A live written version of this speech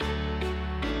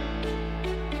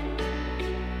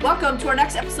Welcome to our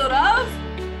next episode of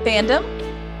Fandom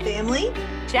Family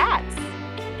Chats.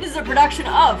 This is a production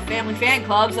of Family Fan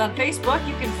Clubs on Facebook.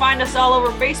 You can find us all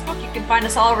over Facebook. You can find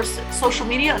us all over social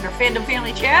media under Fandom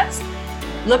Family Chats.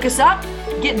 Look us up,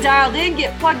 get dialed in,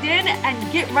 get plugged in,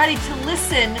 and get ready to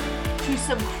listen to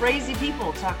some crazy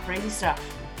people talk crazy stuff.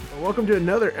 Welcome to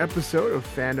another episode of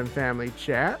Fandom Family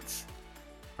Chats.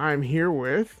 I'm here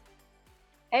with...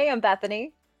 Hey, I'm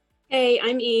Bethany. Hey,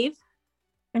 I'm Eve.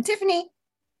 I'm Tiffany.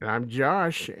 And I'm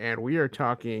Josh, and we are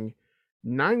talking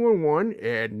 911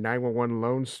 and 911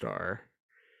 Lone Star.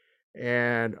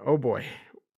 And oh boy,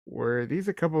 were these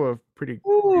a couple of pretty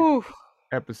Ooh.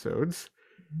 episodes.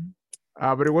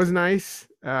 But it was nice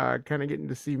kind of getting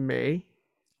to see May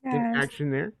in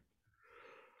action there.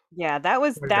 Yeah, that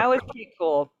was pretty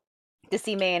cool to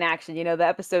see May in action. You know, the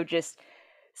episode just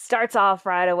starts off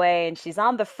right away and she's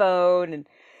on the phone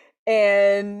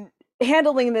and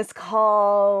handling this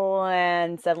call,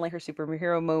 and suddenly her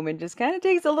superhero moment just kind of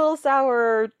takes a little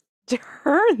sour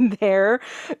turn there,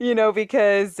 you know,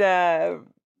 because Claudette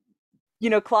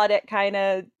kind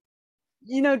of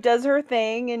does her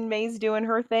thing and May's doing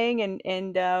her thing,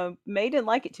 and May didn't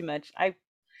like it too much.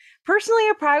 Personally,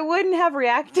 I probably wouldn't have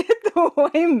reacted the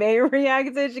way May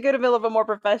reacted. She could have been a little bit more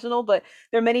professional, but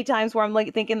there are many times where I'm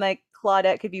thinking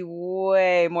Claudette could be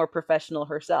way more professional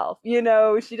herself. You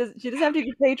know, she doesn't have to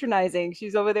be patronizing.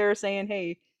 She's over there saying,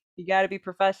 "Hey, you got to be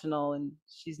professional," and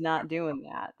she's not doing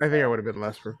that. I think I would have been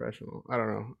less professional. I don't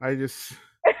know. I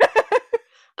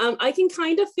can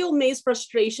kind of feel May's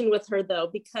frustration with her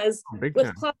though, because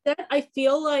with Claudette, I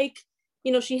feel like,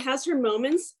 you know, she has her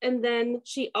moments, and then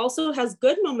she also has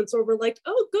good moments where we're like,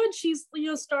 oh, good, she's,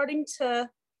 starting to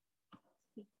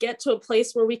get to a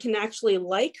place where we can actually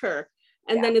like her.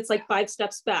 And then it's like 5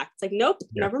 steps back. It's like, nope,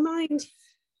 never mind.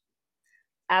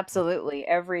 Absolutely,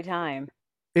 every time.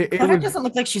 It doesn't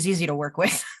look like she's easy to work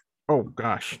with. Oh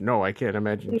gosh, no, I can't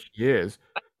imagine she is.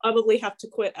 I probably have to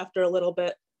quit after a little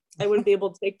bit. I wouldn't be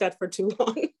able to take that for too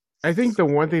long. I think the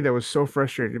one thing that was so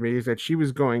frustrating to me is that she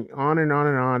was going on and on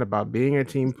and on about being a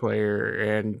team player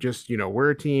and just, we're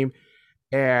a team.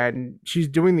 And she's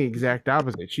doing the exact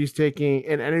opposite. She's taking,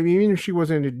 and I mean, even if she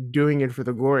wasn't doing it for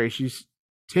the glory, she's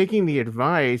taking the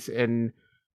advice and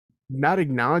not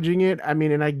acknowledging it. I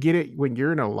mean, and I get it, when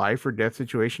you're in a life or death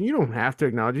situation, you don't have to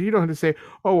acknowledge it. You don't have to say,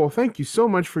 oh, well, thank you so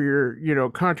much for your,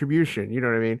 contribution. You know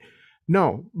what I mean?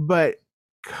 No, but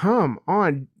come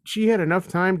on. She had enough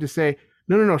time to say,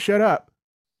 no, shut up.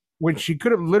 When she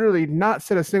could have literally not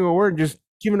said a single word, just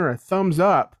given her a thumbs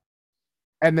up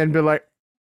and then been like,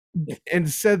 and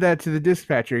said that to the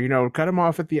dispatcher, cut him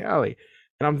off at the alley.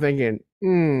 And I'm thinking,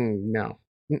 no,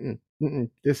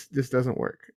 this doesn't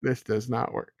work. This does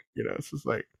not work. It's just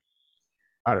like,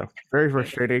 I don't know, very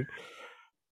frustrating.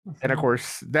 And of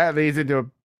course, that leads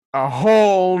into a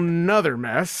whole nother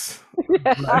mess.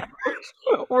 Yeah.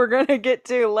 We're gonna get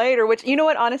to later, which, you know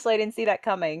what, honestly, I didn't see that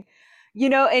coming,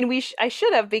 and I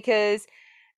should have, because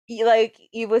like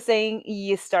Eve was saying,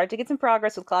 you start to get some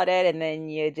progress with Claudette and then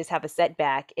you just have a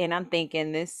setback, and I'm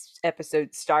thinking this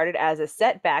episode started as a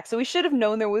setback, so we should have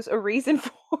known there was a reason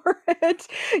for it,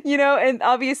 and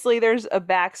obviously there's a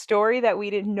backstory that we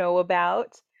didn't know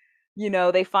about.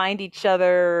 They find each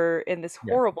other in this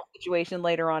horrible situation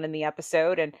later on in the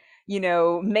episode, and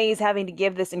May's having to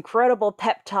give this incredible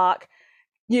pep talk,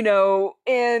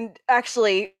 and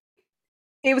actually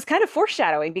it was kind of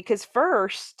foreshadowing, because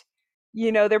first,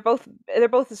 they're both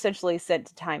essentially sent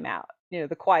to timeout,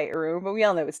 the quiet room, but we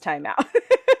all know it's timeout.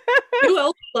 Who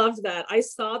else loved that? I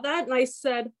saw that and I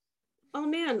said, oh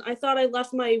man, I thought I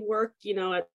left my work,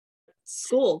 at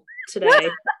school today.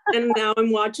 And now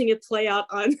I'm watching it play out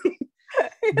on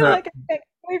like, I can't get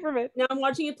away from it. Now I'm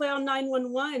watching it play on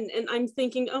 911, and I'm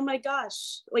thinking, oh my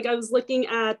gosh, like I was looking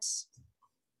at,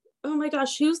 oh my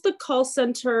gosh, who's the call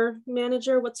center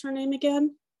manager? What's her name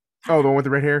again? Oh, the one with the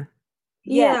red hair?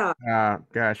 Yeah.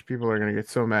 Gosh, people are going to get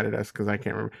so mad at us because I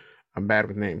can't remember. I'm bad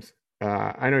with names.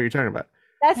 I know what you're talking about.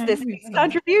 That's this week's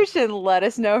contribution. Let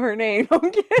us know her name.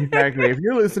 Okay. Exactly. If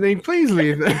you're listening, please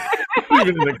leave it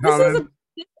in the comments.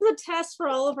 This is a test for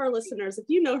all of our listeners. If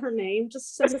you know her name,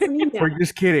 just send us an email. We're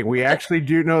just kidding. We actually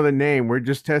do know the name. We're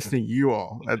just testing you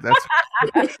all. That's.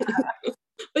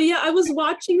 But yeah, I was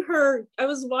watching her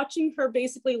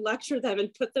basically lecture them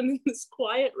and put them in this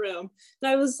quiet room. And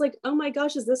I was like, oh my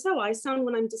gosh, is this how I sound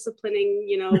when I'm disciplining,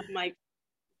 my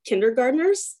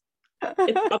kindergartners?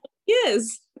 It probably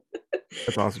is.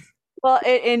 That's awesome. Well,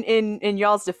 in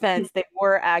y'all's defense, they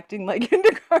were acting like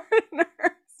kindergartners.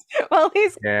 Well, at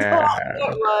least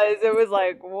it was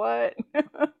like, what?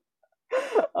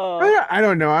 I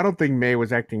don't know. I don't think May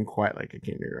was acting quite like a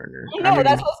kindergartner. I No, mean,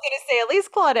 that's what I was gonna say. At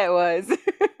least Claudette was.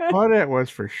 Claudette was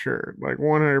for sure, like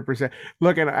 100%.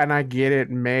 Look, and I get it.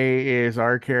 May is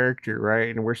our character,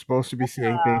 right? And we're supposed to be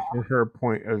seeing things from her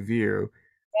point of view.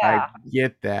 I Yeah.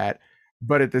 get that,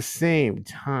 but at the same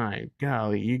time,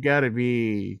 golly, you got to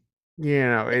be,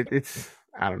 it's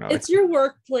I don't know. It's your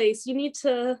workplace. You need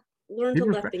to learn Be to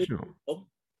let things professional. go.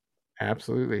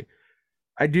 Absolutely.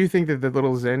 I do think that the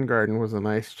little Zen garden was a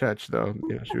nice touch, though.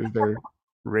 She was there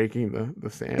raking the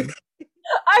sand.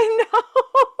 I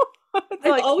know.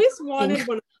 I've always wanted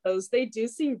one of those. They do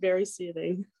seem very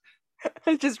soothing.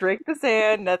 Just rake the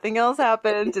sand, nothing else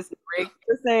happened, just rake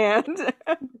the sand.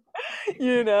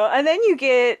 And then you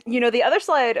get, the other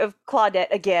side of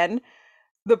Claudette again,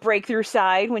 the breakthrough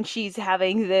side when she's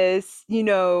having this,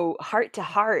 heart to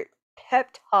heart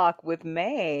pep talk with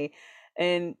May.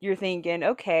 And you're thinking,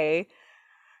 okay,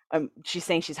 she's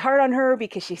saying she's hard on her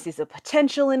because she sees a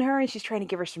potential in her and she's trying to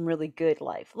give her some really good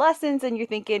life lessons. And you're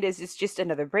thinking, is this just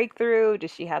another breakthrough?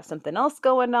 Does she have something else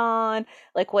going on?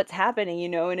 Like what's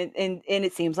happening, and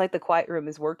it seems like the quiet room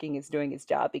is working, is doing its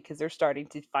job because they're starting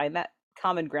to find that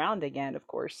common ground again, of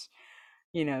course.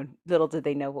 Little did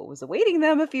they know what was awaiting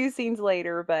them a few scenes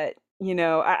later, but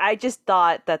I just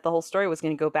thought that the whole story was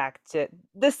going to go back to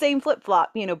the same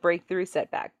flip-flop, breakthrough,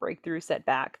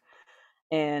 setback,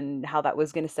 and how that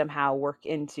was going to somehow work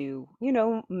into,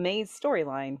 May's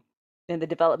storyline and the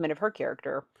development of her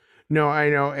character. No, I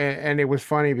know, and it was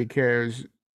funny because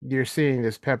you're seeing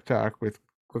this pep talk with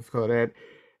Claudette,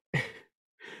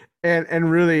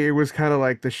 and really it was kind of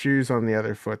like the shoes on the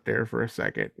other foot there for a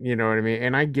second. You know what I mean?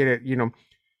 And I get it.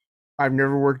 I've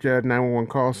never worked at a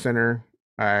 911 call center.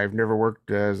 I've never worked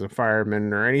as a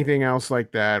fireman or anything else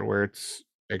like that where it's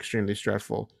extremely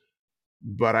stressful.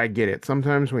 But I get it.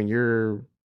 Sometimes when you're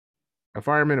a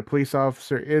fireman, a police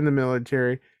officer in the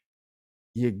military,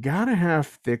 you gotta have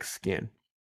thick skin.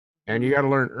 And you gotta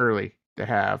learn early to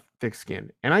have thick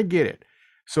skin. And I get it.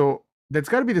 So that's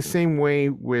got to be the same way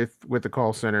with the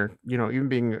call center, even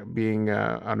being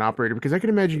an operator, because I can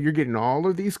imagine you're getting all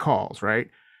of these calls, right?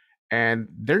 And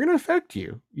they're going to affect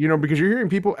you, because you're hearing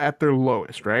people at their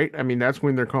lowest, right? I mean, that's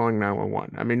when they're calling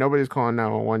 911. I mean, nobody's calling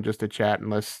 911 just to chat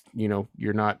unless,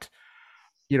 you're not,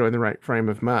 in the right frame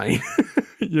of mind,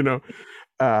 It's going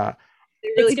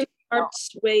to start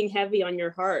weighing heavy on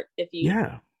your heart if you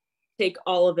take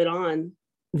all of it on.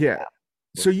 Yeah.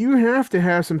 So you have to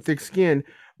have some thick skin,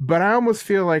 but I almost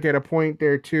feel like at a point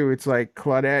there too, it's like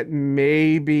Claudette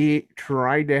maybe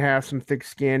tried to have some thick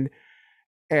skin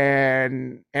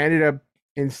and ended up,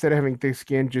 instead of having thick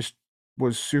skin, just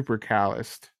was super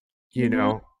calloused,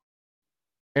 And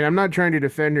I'm not trying to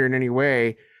defend her in any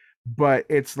way, but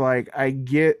it's like I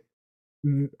get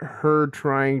her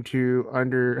trying to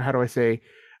how do I say,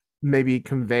 maybe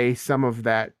convey some of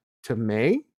that to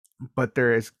May, but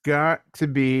there has got to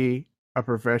be a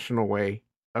professional way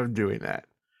of doing that.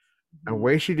 The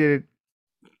way she did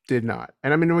not.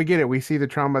 And I mean, we get it. We see the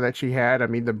trauma that she had. I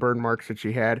mean, the burn marks that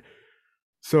she had.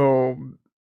 So,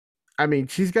 I mean,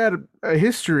 she's got a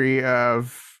history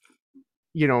of,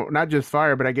 not just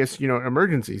fire, but I guess,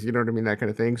 emergencies, you know what I mean? That kind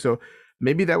of thing. So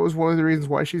maybe that was one of the reasons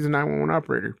why she's a 911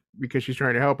 operator, because she's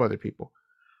trying to help other people.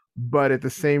 But at the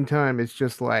same time, it's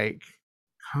just like,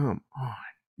 come on,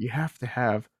 you have to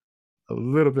have a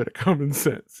little bit of common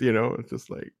sense, It's just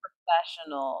like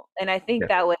professional. And I think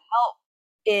that would help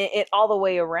it all the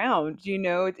way around,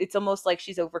 It's almost like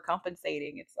she's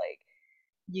overcompensating. It's like,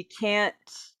 you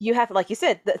have to, like you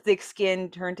said, the thick skin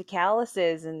turn to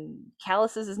calluses, and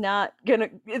calluses is not gonna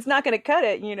cut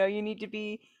it. You need to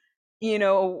be,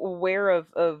 aware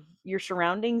of your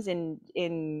surroundings and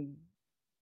in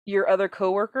your other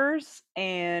coworkers.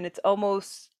 And it's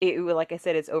almost, like I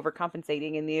said, it's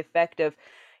overcompensating in the effect of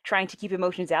trying to keep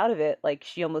emotions out of it. Like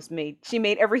she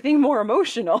made everything more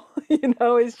emotional,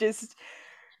 it's just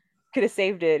could have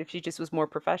saved it if she just was more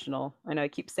professional. I know I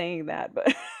keep saying that,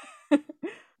 but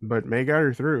but May got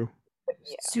her through.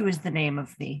 Yeah. Sue is the name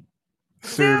of the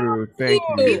Sue. Thank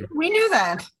you. We knew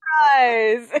that.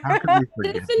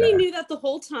 Tiffany knew that the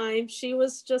whole time. She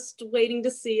was just waiting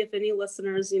to see if any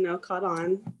listeners, caught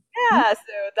on. Yeah, so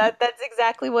that's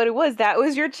exactly what it was. That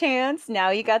was your chance. Now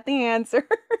you got the answer.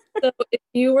 So if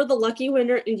you were the lucky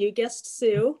winner and you guessed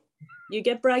Sue, you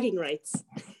get bragging rights.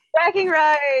 Bragging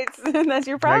rights. That's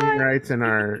your prize. Bragging rights and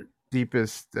our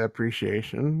deepest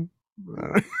appreciation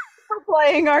for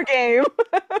playing our game.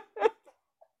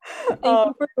 Thank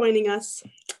you for joining us.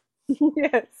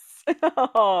 Yes.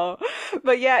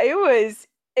 But yeah, it was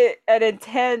an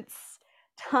intense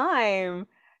time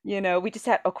We just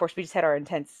had, of course, we just had our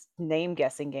intense name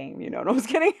guessing game. No, I was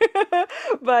kidding.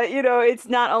 But it's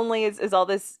not only is all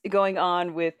this going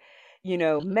on with,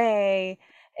 May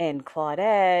and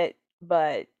Claudette,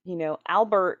 but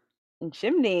Albert and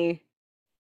Chimney,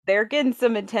 they're getting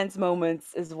some intense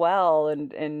moments as well,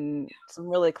 and some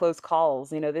really close calls.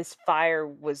 This fire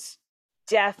was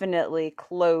definitely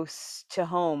close to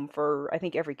home for I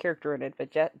think every character in it, but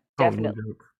Oh, no definitely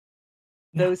joke.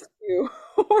 Yeah. those two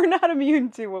were not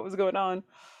immune to what was going on.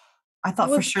 I thought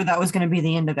for Was- sure that was going to be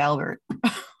the end of Albert.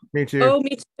 Me too. Oh,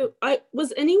 me too.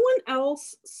 Was anyone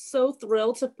else so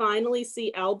thrilled to finally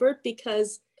see Albert?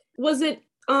 Because was it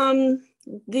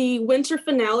the winter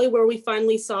finale where we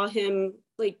finally saw him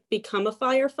like become a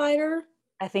firefighter?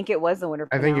 I think it was the winter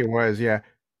I think finale. it was, yeah.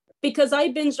 Because I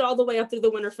binged all the way up through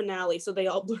the winter finale, so they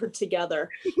all blurred together.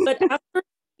 But after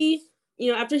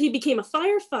he became a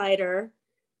firefighter,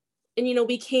 and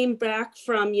we came back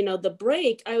from the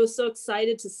break, I was so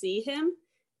excited to see him.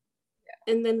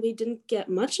 And then we didn't get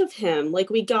much of him. Like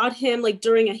we got him like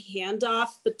during a handoff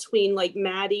between like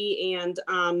Maddie and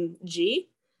G.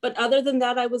 But other than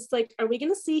that, I was like, are we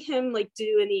gonna see him like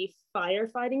do any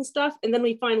firefighting stuff? And then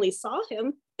we finally saw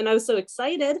him, and I was so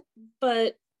excited.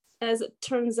 But as it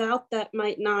turns out, that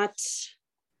might not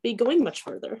be going much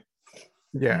further.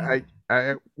 Yeah,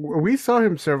 we saw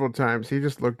him several times. He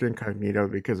just looked incognito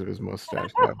because of his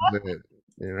mustache. That was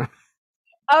it.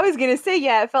 I was gonna say,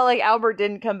 yeah, it felt like Albert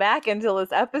didn't come back until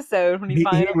this episode when he He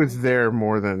finally was there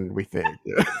more than we think.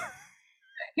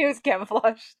 he was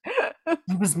camouflaged. I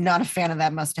was not a fan of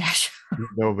that mustache.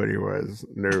 Nobody was.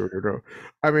 No.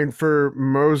 I mean, for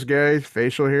most guys,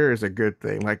 facial hair is a good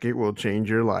thing. Like it will change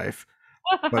your life.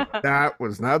 But that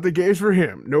was not the case for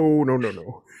him.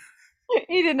 No.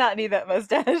 He did not need that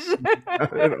mustache.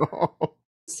 Not at all.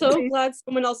 So glad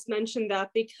someone else mentioned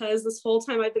that, because this whole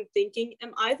time I've been thinking,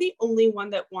 am I the only one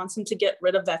that wants him to get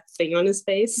rid of that thing on his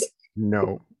face?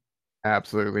 No,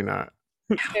 absolutely not.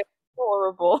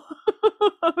 Horrible.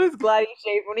 I was glad he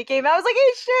shaved when he came out. I was like,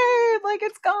 he shaved, like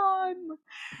it's gone.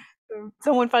 So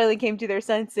someone finally came to their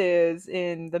senses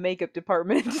in the makeup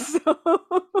department. So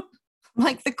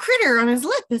Like the critter on his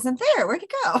lip isn't there. Where'd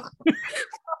it go?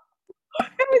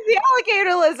 it was the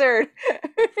alligator lizard.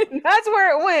 That's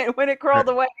where it went when it crawled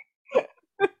away.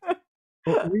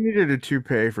 Well, we needed a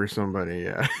toupee for somebody.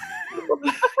 Yeah.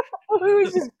 Who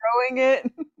was just growing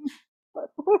it?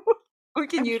 We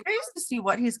can I'm use. curious to see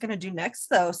what he's going to do next,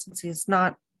 though, since he's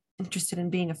not interested in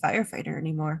being a firefighter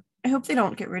anymore. I hope they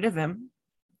don't get rid of him.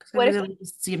 'Cause I What if- really like to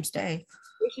see him stay.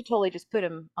 We should totally just put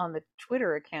him on the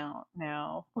Twitter account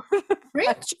now.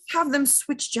 Right? Just have them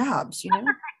switch jobs, Yeah.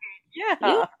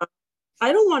 Yeah.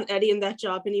 I don't want Eddie in that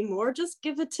job anymore. Just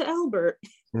give it to Albert.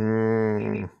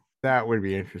 That would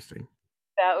be interesting.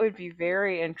 That would be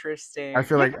very interesting. I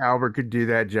feel like Albert could do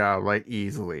that job like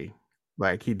easily.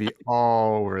 Like he'd be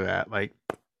all over that. Like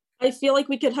I feel like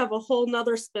we could have a whole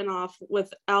nother spinoff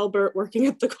with Albert working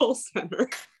at the call center.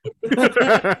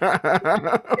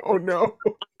 oh no.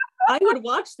 I would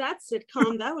watch that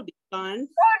sitcom. That would be fun.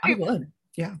 I would.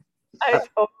 Yeah. I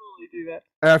totally do that.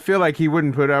 I feel like he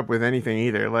wouldn't put up with anything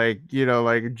either. Like,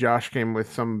 like Josh came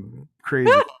with some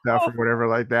crazy stuff or whatever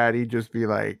like that. He'd just be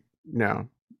like, no.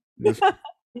 Just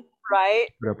Right?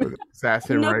 put up with it. Sass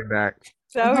him No. right back. I'm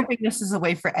So hoping this is a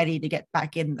way for Eddie to get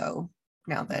back in, though,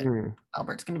 now that Mm.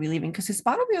 Albert's going to be leaving, because his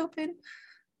spot will be open.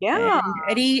 yeah. And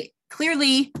Eddie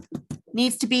clearly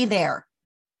needs to be there.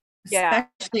 Yeah.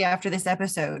 Especially after this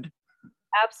episode.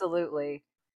 Absolutely.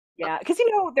 Yeah, because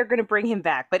they're going to bring him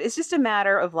back, but it's just a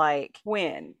matter of like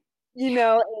when, and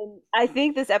I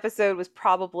think this episode was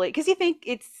probably because you think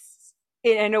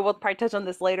and I know we'll probably touch on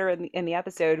this later in the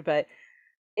episode, but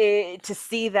to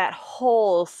see that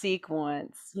whole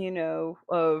sequence,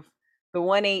 of the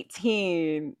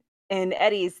 118 and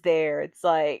Eddie's there, it's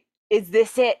like, is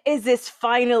this it? Is this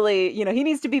finally? He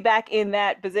needs to be back in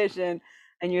that position,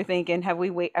 and you're thinking, have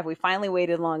we finally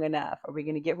waited long enough? Are we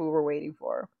going to get who we're waiting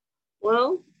for?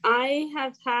 Well, I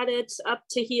have had it up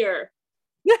to here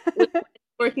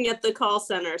working at the call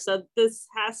center. So this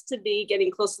has to be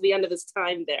getting close to the end of his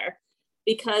time there,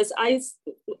 because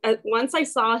once I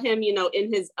saw him,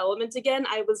 in his element again,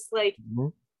 I was like,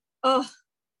 oh,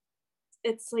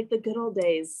 it's like the good old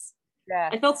days. Yeah.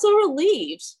 I felt so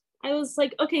relieved. I was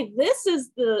like, okay, this is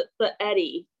the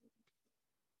Eddie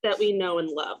that we know and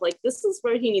love. Like, this is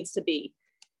where he needs to be.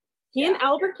 He and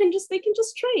Albert can just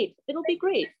trade. It'll be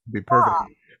great. Be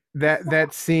perfect.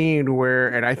 That scene where,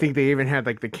 and I think they even had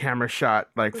like the camera shot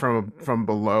like from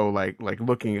below, like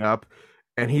looking up,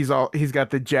 and he's got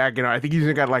the jacket on. I think he's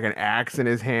even got like an axe in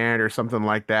his hand or something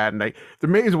like that. And like there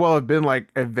may as well have been like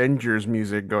Avengers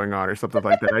music going on or something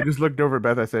like that. I just looked over at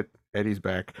Beth. I said, "Eddie's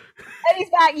back." Eddie's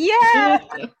back. Yeah.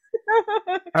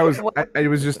 It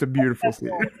was just a beautiful scene.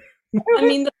 I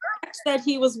mean, the fact that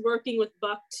he was working with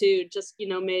Buck too just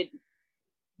made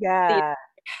the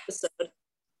episode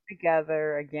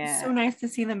together again. It's so nice to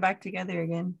see them back together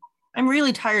again. I'm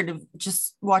really tired of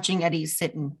just watching Eddie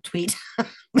sit and tweet.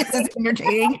 This is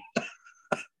entertaining.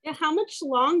 Yeah, how much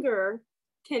longer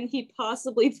can he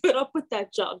possibly put up with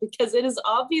that job? Because it is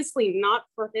obviously not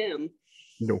for him.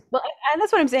 No. Well, and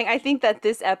that's what I'm saying. I think that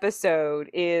this episode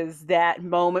is that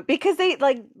moment because they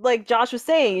like Josh was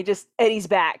saying, Eddie's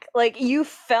back. Like you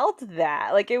felt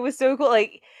that. Like it was so cool.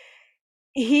 Like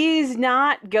he's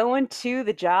not going to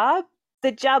the job.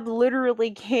 The job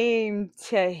literally came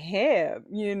to him,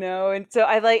 and so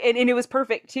I like and it was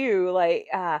perfect too. Like,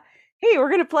 hey,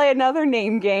 we're gonna play another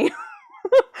name game.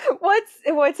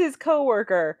 What's his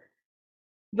coworker?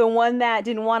 The one that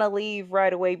didn't want to leave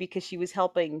right away because she was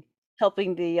helping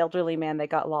the elderly man that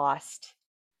got lost.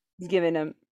 He's giving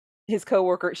him his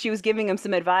coworker. She was giving him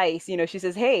some advice. She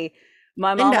says, "Hey,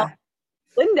 my mom,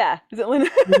 Linda. Is it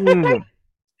Linda?" Mm.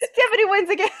 Tiffany wins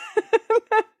again.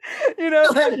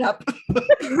 Turn it up.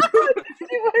 She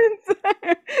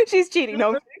wins. She's cheating.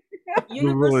 No,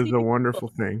 Google is a wonderful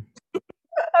thing.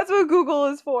 that's what Google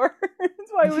is for.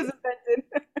 That's why it was invented.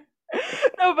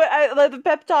 No, but I love the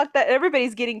pep talk that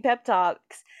everybody's getting pep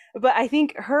talks. But I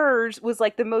think hers was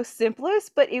like the most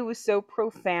simplest, but it was so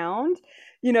profound.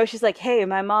 She's like, "Hey,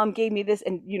 my mom gave me this,"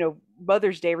 and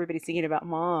Mother's Day, everybody's thinking about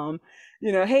mom.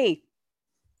 Hey,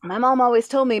 my mom always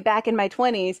told me back in my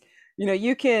 20s,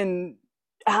 you can.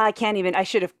 I can't even. I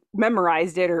should have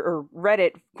memorized it or read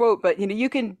it quote, but you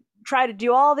can try to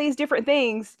do all these different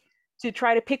things to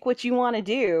try to pick what you want to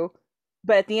do,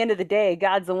 but at the end of the day,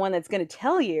 God's the one that's going to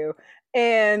tell you.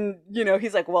 And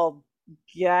he's like, "Well,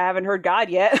 yeah, I haven't heard God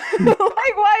yet."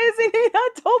 Like, why hasn't he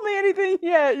not told me anything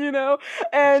yet?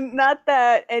 And not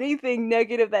that anything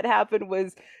negative that happened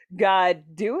was God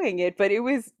doing it, but it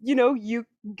was,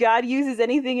 God uses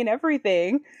anything and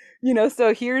everything.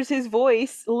 So here's his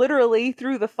voice literally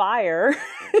through the fire,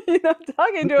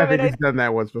 talking to him. I think he's done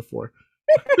that once before.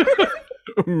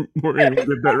 Maureen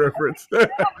did that reference.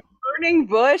 Burning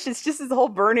bush. It's just his whole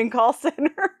burning call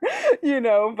center,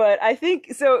 but I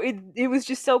think so. It was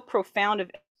just so profound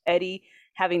of Eddie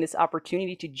having this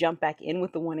opportunity to jump back in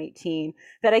with the 118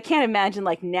 that I can't imagine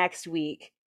like next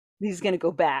week he's going to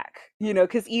go back,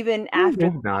 because even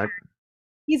after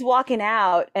he's walking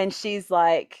out and she's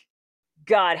like,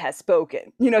 "God has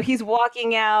spoken." He's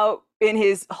walking out in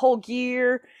his whole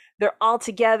gear. They're all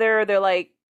together. They're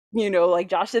like, like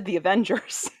Josh said, the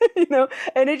Avengers,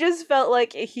 and it just felt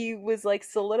like he was like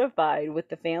solidified with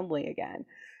the family again,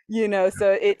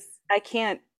 so I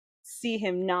can't see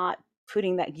him not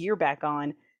putting that gear back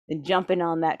on and jumping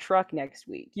on that truck next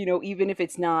week, even if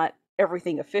it's not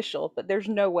everything official, but there's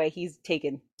no way he's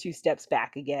taken 2 steps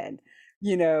back again,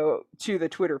 to the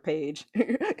Twitter page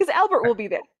because Albert will be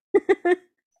there.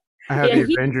 I have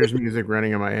the Avengers music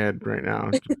running in my head right now.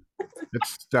 It's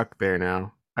stuck there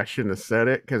now. I shouldn't have said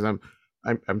it because I'm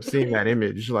seeing that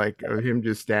image like of him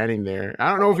just standing there.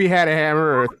 I don't know if he had a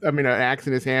hammer or an axe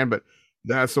in his hand, but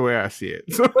that's the way I see it.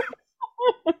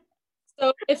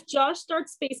 So if Josh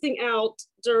starts spacing out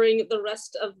during the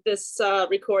rest of this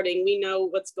recording, we know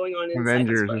what's going on inside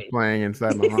Avengers is playing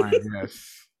inside my mind.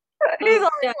 Yes.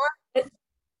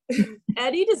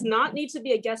 Eddie does not need to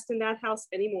be a guest in that house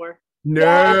anymore.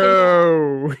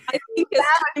 No. I think his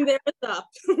time there is up.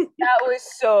 That was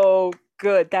so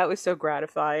good. That was so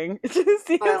gratifying.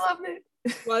 I love it.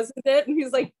 Wasn't it? And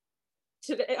he's like,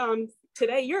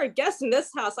 today you're a guest in this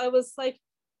house. I was like,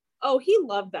 oh, he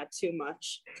loved that too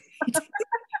much.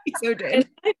 He so did.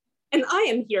 And I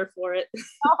am here for it.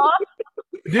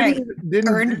 Didn't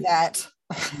earned that.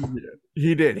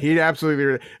 He did. He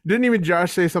absolutely didn't. Even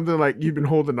Josh say something like, "You've been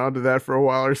holding on to that for a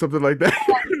while," or something like that.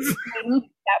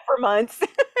 That for months.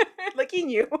 Like he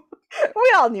knew.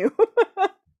 We all knew.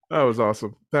 That was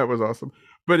awesome.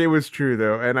 But it was true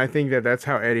though, and I think that's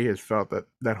how Eddie has felt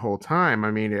that whole time.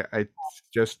 I mean, it's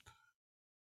just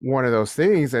one of those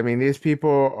things. I mean, these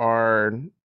people are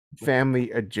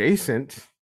family adjacent.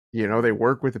 They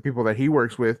work with the people that he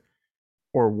works with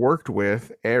or worked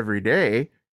with every day.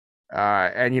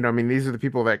 And these are the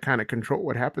people that kind of control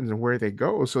what happens and where they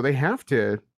go. So they have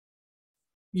to,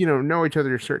 know each other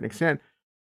to a certain extent,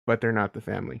 but they're not the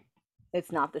family.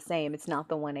 It's not the same. It's not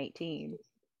the 118.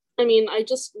 I mean, I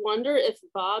just wonder if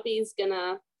Bobby's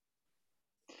gonna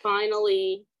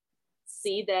finally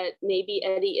see that maybe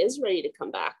Eddie is ready to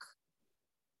come back.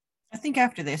 I think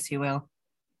after this he will.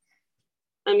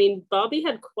 I mean, Bobby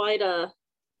had quite a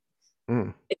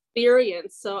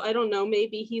experience, so I don't know,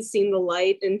 maybe he's seen the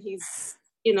light and he's,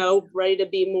 ready to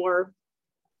be more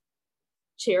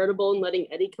charitable and letting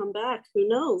Eddie come back. Who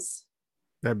knows?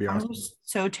 That'd be awesome. I was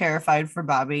so terrified for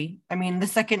Bobby. I mean, the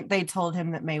second they told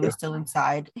him that May was still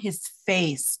inside, his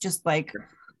face just like,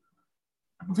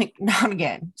 I'm like, not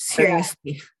again.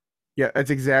 Seriously. Yeah, that's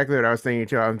exactly what I was thinking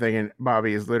too. I'm thinking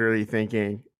Bobby is literally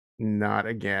thinking, not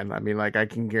again. I mean, like, I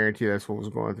can guarantee that's what was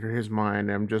going through his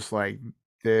mind. I'm just like,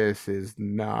 this is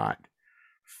not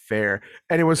fair.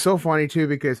 And it was so funny too,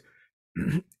 because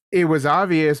it was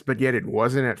obvious, but yet it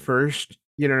wasn't at first.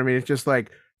 You know what I mean? It's just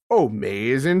like, oh, May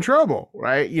is in trouble,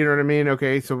 right? You know what I mean?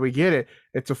 Okay, so we get it.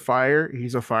 It's a fire.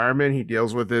 He's a fireman. He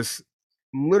deals with this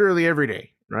literally every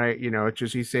day, right? It's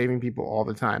just he's saving people all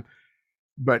the time,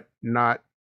 but not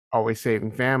always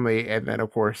saving family. And then,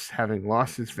 of course, having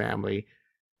lost his family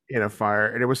in a fire.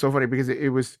 And it was so funny because it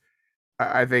was,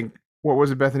 I think, what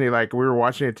was it, Bethany? Like, we were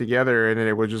watching it together, and then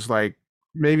it was just like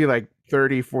maybe like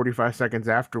 30, 45 seconds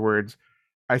afterwards,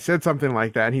 I said something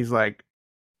like that. And he's like,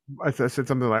 I said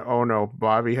something like, oh no,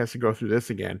 Bobby has to go through this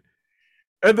again.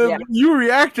 And then you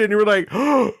reacted and you were like,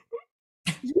 oh.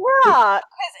 Yeah, because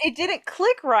it didn't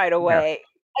click right away.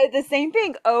 Yeah. The same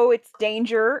thing. Oh, it's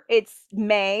danger. It's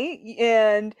May.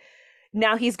 And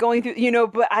now he's going through,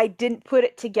 but I didn't put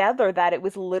it together that it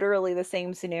was literally the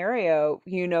same scenario,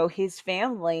 his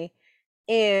family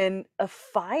in a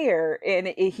fire, and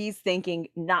he's thinking,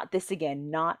 not this again,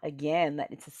 not again, that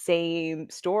it's the same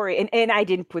story. And I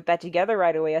didn't put that together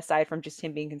right away, aside from just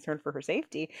him being concerned for her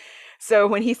safety. So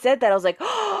when he said that, I was like,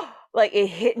 oh, like it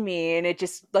hit me, and it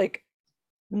just like,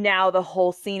 now the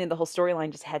whole scene and the whole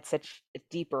storyline just had such a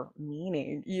deeper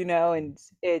meaning, and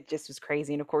it just was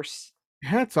crazy. And of course,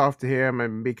 hats off to him,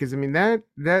 and because I mean that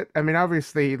I mean,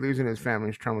 obviously losing his family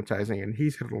is traumatizing, and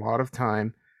he's had a lot of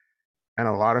time and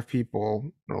a lot of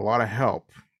people and a lot of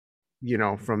help,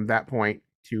 from that point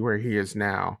to where he is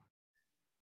now.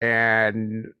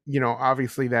 And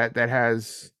obviously that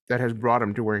has brought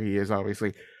him to where he is,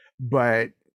 obviously,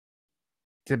 but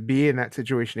to be in that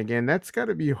situation again, that's got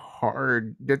to be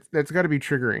hard. That's got to be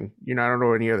triggering. I don't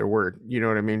know any other word, you know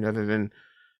what I mean, other than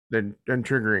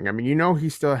triggering. I mean, he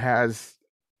still has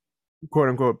quote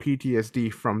unquote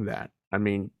PTSD from that. I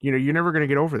mean, you're never going to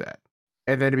get over that.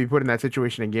 And then to be put in that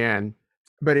situation again,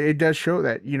 but it does show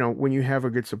that, when you have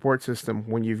a good support system,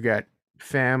 when you've got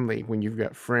family, when you've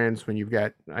got friends, when you've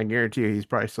got, I guarantee you, he's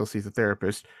probably still sees a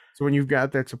therapist. So when you've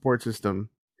got that support system,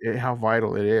 how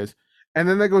vital it is. And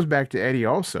then that goes back to Eddie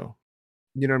also.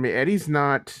 You know what I mean? Eddie's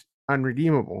not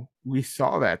unredeemable. We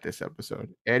saw that this episode.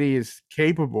 Eddie is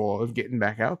capable of getting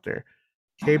back out there,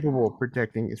 capable of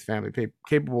protecting his family,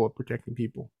 capable of protecting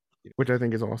people, which I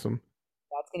think is awesome.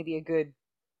 That's going to be a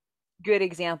good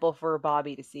example for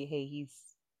Bobby to see, hey, he's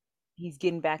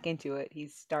getting back into it.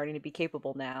 He's starting to be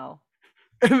capable now.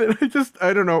 And then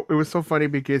I don't know, it was so funny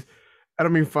because, I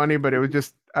don't mean funny, but it was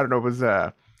just, I don't know, it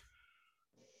was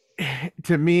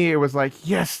to me it was like,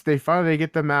 yes, they finally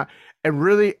get them out. And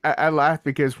really I laughed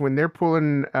because when they're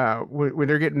pulling when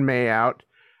they're getting May out,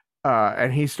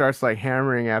 and he starts like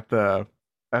hammering at the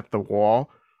wall,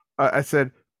 I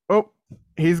said, oh,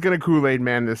 he's gonna Kool-Aid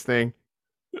man this thing.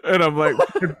 And I'm like,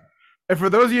 and for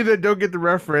those of you that don't get the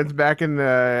reference, back in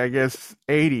the, I guess,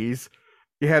 80s,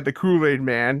 you had the Kool-Aid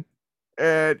man,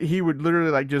 and he would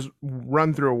literally like just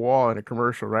run through a wall in a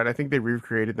commercial, right? I think they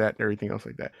recreated that and everything else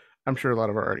like that. I'm sure a lot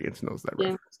of our audience knows that. Yeah.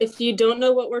 Reference. If you don't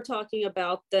know what we're talking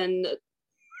about, then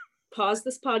pause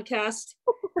this podcast.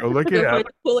 Go look it up.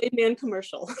 Kool-Aid man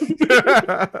commercial.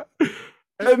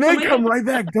 And then come right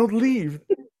back. Don't leave.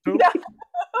 Don't...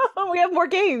 We have more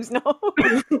games. No.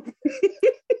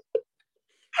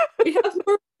 we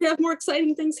have more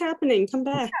exciting things happening. Come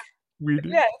back. We do.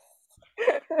 Yes.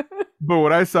 But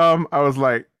when I saw him, I was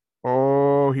like,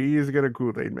 oh, he is gonna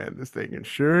Kool-Aid man this thing. And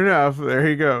sure enough, there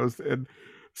he goes. And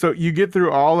so you get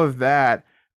through all of that,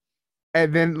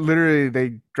 and then literally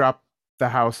they drop the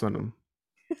house on him.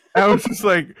 I was just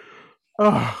like,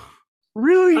 oh,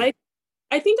 really?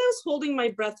 I think I was holding my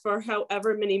breath for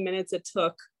however many minutes it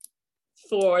took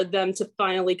for them to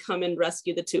finally come and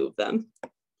rescue the two of them.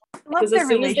 Because as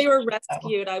soon as they were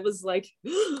rescued, I was like,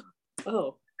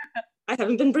 oh, I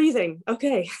haven't been breathing.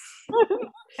 Okay.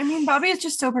 I mean, Bobby is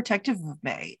just so protective of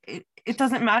May. It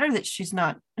doesn't matter that she's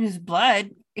not his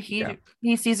blood. He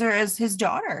sees her as his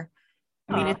daughter.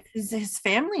 I mean, it's his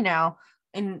family now.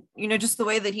 And, just the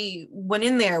way that he went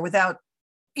in there without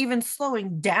even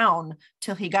slowing down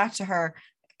till he got to her.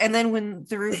 And then when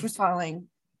the roof was falling,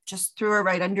 just threw her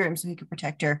right under him so he could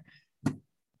protect her.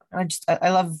 I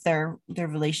love their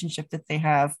relationship that they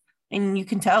have. And you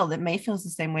can tell that May feels the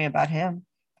same way about him.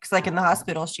 Because like in the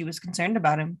hospital, she was concerned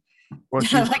about him. Well,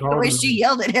 Like the way she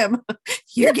yelled at him,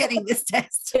 "You're getting this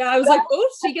test." Yeah, I was like, oh,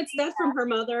 she gets that from her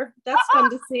mother. That's fun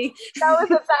to see. That was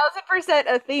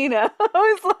 1,000% Athena. I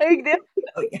was like, this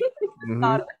Oh, yeah.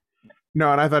 Mhm.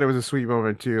 No, and I thought it was a sweet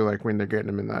moment too, like when they're getting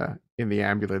him in the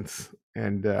ambulance,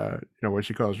 and what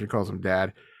she calls him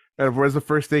dad. And of course, the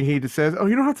first thing he just says, "Oh,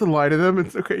 you don't have to lie to them.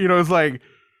 It's okay." It's like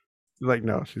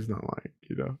no, she's not lying.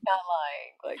 not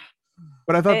lying. Like,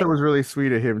 But I thought it, that was really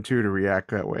sweet of him too to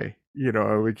react that way. It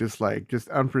was just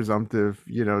unpresumptive.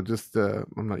 Just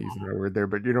I'm not using the right word there,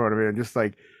 but you know what I mean. Just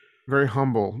like very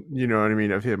humble. You know what I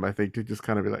mean of him. I think to just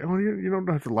kind of be like, oh, you don't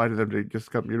have to lie to them to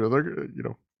just come. They're they'll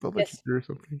let you just through or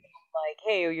something. like,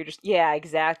 hey, you're just, yeah,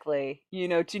 exactly.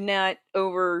 To not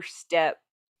overstep,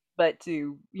 but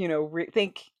to,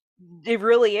 think it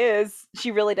really is,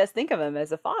 she really does think of him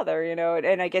as a father,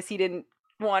 and I guess he didn't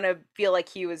want to feel like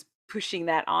he was pushing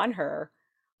that on her,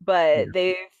 Yeah. but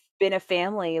they've been a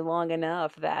family long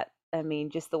enough that, I mean,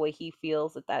 just the way he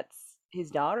feels that that's his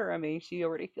daughter, I mean, she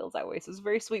already feels that way. So it's a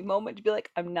very sweet moment to be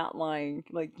like, I'm not lying.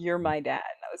 Like, you're my dad.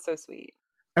 That was so sweet.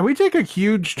 And we take a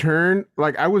huge turn.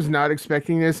 Like I was not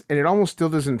expecting this, and it almost still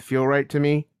doesn't feel right to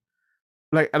me.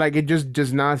 Like it just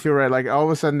does not feel right. Like all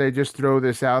of a sudden they just throw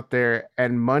this out there,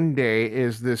 and Monday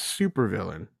is this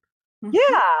supervillain.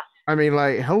 Yeah. I mean,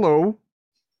 like, hello.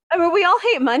 I mean, we all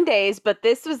hate Mondays, but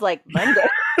this was like Monday.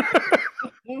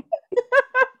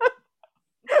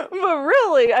 But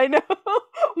really, I know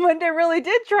Monday really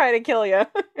did try to kill you.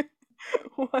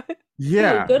 What?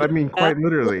 Yeah, good. I mean, quite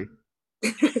literally.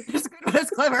 It's good, but it's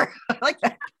clever. I like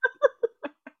that.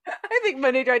 I think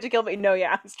Monday tried to kill me. No,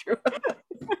 yeah, it's true.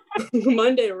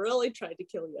 Monday really tried to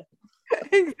kill you.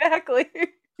 Exactly.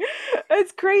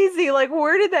 It's crazy. Like,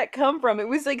 where did that come from? It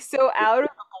was like so out of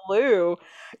the blue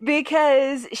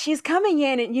because she's coming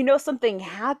in and something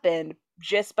happened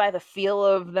just by the feel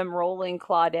of them rolling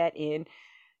Claudette in.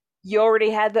 You already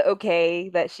had the okay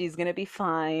that she's going to be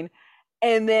fine.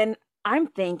 And then I'm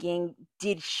thinking,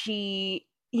 did she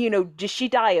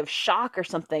die of shock or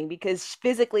something? Because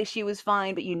physically she was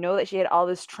fine, but that she had all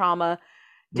this trauma.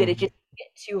 Did it just get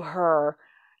to her?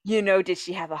 Did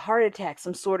she have a heart attack,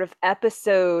 some sort of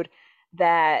episode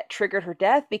that triggered her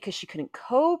death because she couldn't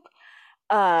cope?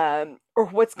 Or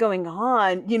what's going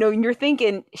on? And you're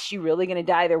thinking, is she really going to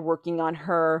die? They're working on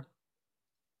her.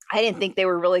 I didn't think they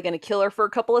were really going to kill her for a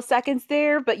couple of seconds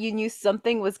there, but you knew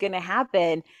something was going to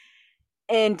happen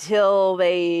until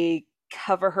they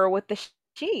cover her with the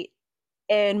sheet.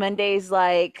 And Monday's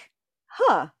like,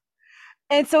 huh.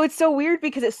 And so it's so weird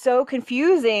because it's so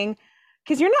confusing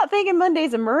because you're not thinking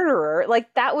Monday's a murderer.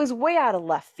 Like, that was way out of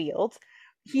left field.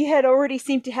 He had already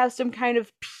seemed to have some kind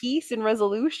of peace and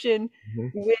resolution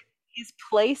with his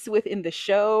place within the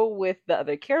show, with the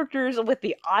other characters, with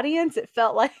the audience. It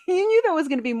felt like you knew there was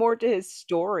going to be more to his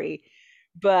story,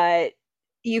 but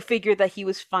you figured that he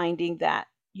was finding that,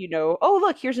 oh,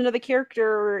 look, here's another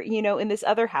character, in this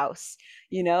other house,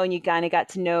 and you kind of got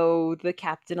to know the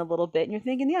captain a little bit, and you're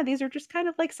thinking, yeah, these are just kind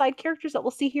of like side characters that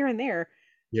we'll see here and there.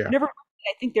 Yeah. Never,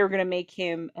 I think they were going to make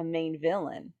him a main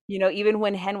villain. Even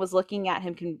when Hen was looking at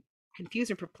him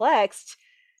confused and perplexed,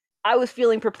 I was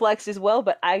feeling perplexed as well,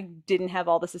 but I didn't have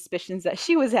all the suspicions that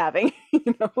she was having,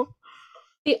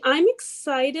 I'm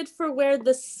excited for where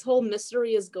this whole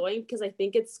mystery is going because I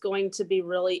think it's going to be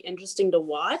really interesting to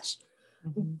watch.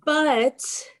 But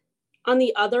on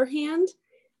the other hand,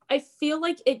 I feel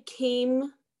like it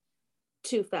came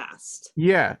too fast.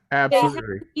 Yeah,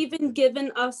 absolutely.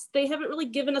 They haven't really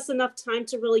given us enough time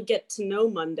to really get to know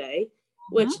Monday.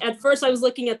 Which at first I was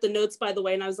looking at the notes, by the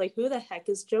way, and I was like, who the heck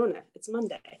is Jonah? It's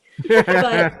Monday.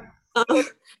 But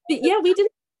yeah, we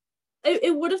didn't.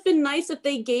 It would have been nice if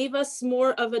they gave us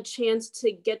more of a chance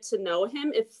to get to know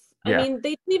him. I mean,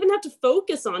 they didn't even have to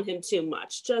focus on him too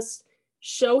much. Just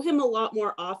show him a lot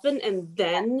more often and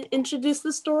then introduce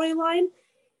the storyline.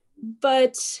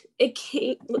 But it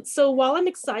came. So while I'm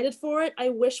excited for it, I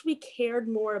wish we cared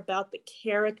more about the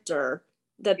character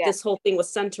that this whole thing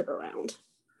was centered around.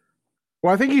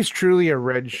 Well, I think he's truly a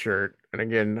red shirt. And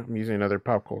again, I'm using another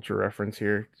pop culture reference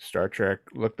here, Star Trek.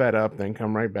 Look that up, then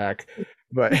come right back.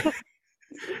 But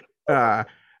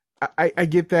I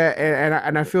get that,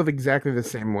 and I feel exactly the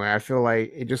same way. I feel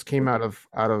like it just came out of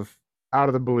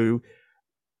the blue,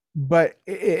 but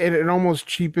it almost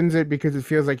cheapens it because it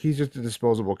feels like he's just a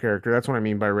disposable character. That's what I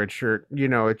mean by red shirt.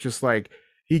 It's just like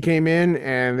he came in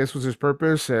and this was his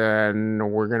purpose,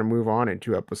 and we're gonna move on in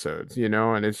 2 episodes.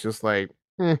 And it's just like.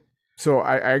 So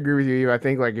I agree with you. I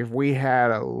think like if we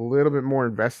had a little bit more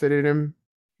invested in him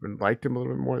and liked him a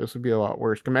little bit more, this would be a lot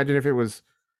worse. Imagine if it was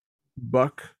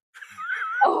Buck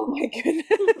Oh my goodness.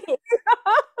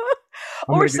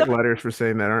 I'm Or gonna get some letters for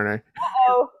saying that, aren't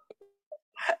oh,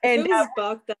 If and it was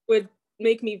Buck, that would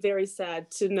make me very sad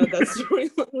to know that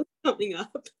storyline was coming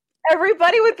up.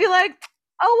 everybody would be like,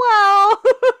 "Oh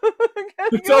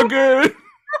well, It's all good.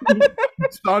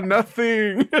 Saw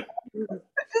nothing.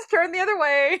 just turn the other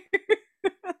way."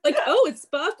 Like, oh, it's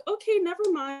Buck. Okay, never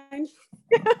mind.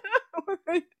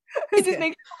 It just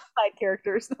makes side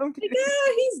characters. I'm Like, kidding.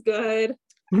 he's good.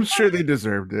 I'm sure they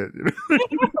deserved it.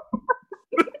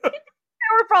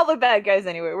 We're probably bad guys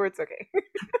anyway. Where it's okay.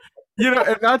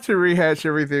 And not to rehash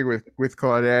everything with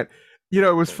Claudette,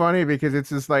 it was funny because it's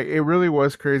just like it really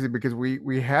was crazy because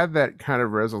we had that kind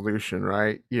of resolution,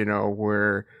 right?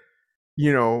 Where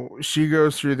she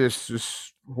goes through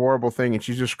this horrible thing and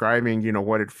she's describing,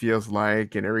 what it feels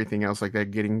like and everything else like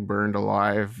that, getting burned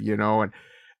alive,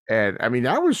 and I mean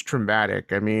that was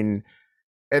traumatic. I mean,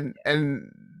 and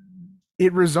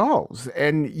it resolves,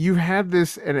 and you have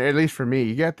this, and at least for me,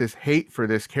 you got this hate for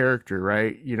this character,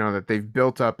 right? That they've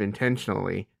built up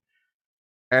intentionally,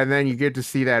 and then you get to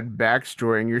see that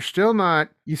backstory, and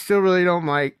you still really don't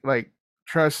like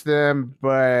trust them,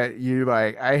 but you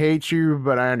like, I hate you,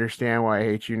 but I understand why I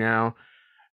hate you now.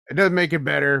 It doesn't make it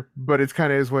better, but it's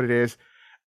kind of is what it is.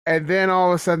 And then all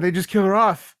of a sudden, they just kill her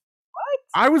off.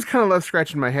 I was kind of left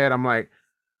scratching my head. I'm like,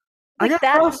 I Like gotta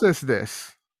that. process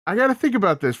this. I gotta think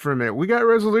about this for a minute. We got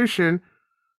resolution.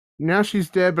 Now she's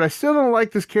dead, but I still don't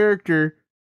like this character.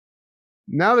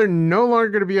 Now they're no longer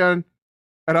gonna be on,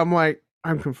 and I'm like,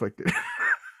 I'm conflicted.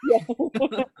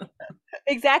 Yeah.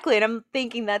 Exactly. And I'm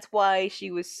thinking that's why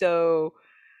she was so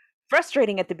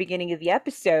frustrating at the beginning of the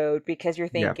episode, because you're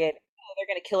Yeah. thinking, oh, they're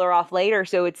going to kill her off later.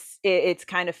 So it's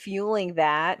kind of fueling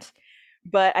that.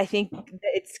 But I think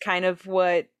it's kind of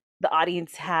what the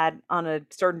audience had on a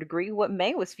certain degree what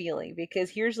May was feeling, because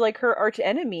here's like her arch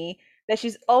enemy that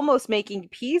she's almost making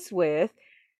peace with,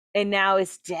 and now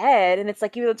is dead. And it's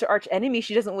like, even though it's her arch enemy,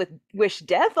 she doesn't wish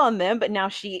death on them, but now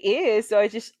she is. So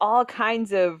it's just all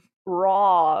kinds of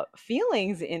raw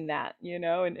feelings in that,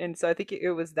 and so I think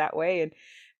it was that way. And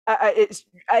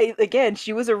again,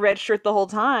 she was a red shirt the whole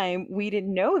time. We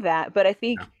didn't know that, but I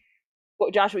think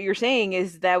what you're saying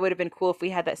is that would have been cool if we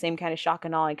had that same kind of shock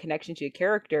and awe and connection to a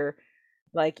character,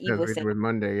 like Eve As was we saying did with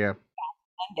Monday, yeah.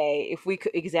 Monday. If we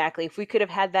could have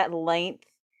had that length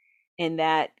and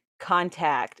that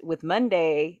contact with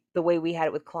Monday the way we had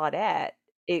it with Claudette,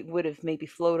 it would have maybe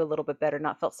flowed a little bit better,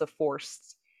 not felt so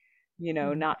forced,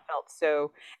 not felt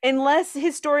so, unless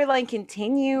his storyline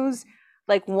continues,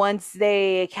 like once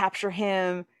they capture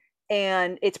him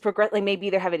and it's progress, like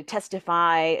maybe they're having to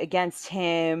testify against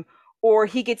him, or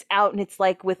he gets out and it's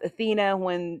like with Athena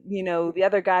when, the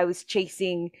other guy was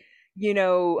chasing,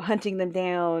 hunting them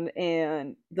down,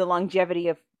 and the longevity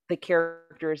of the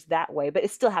characters that way, but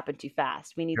it still happened too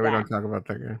fast. We need Yeah, we that don't talk about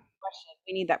that guy. progression.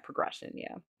 We need that progression.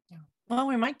 Yeah. Well,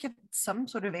 we might get some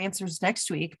sort of answers next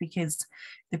week because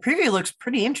the preview looks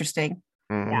pretty interesting.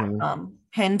 Mhm.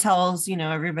 Penn tells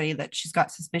everybody that she's got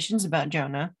suspicions about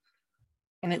Jonah,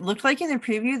 and it looked like in the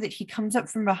preview that he comes up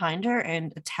from behind her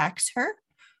and attacks her,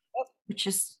 which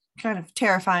is kind of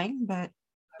terrifying. But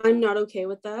I'm not okay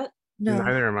with that. no,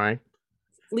 Neither am I.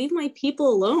 Leave my people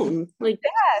alone. Like,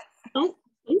 don't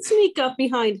sneak up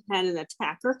behind Hen and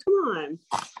attack her. Come on.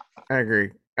 I agree.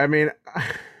 I mean,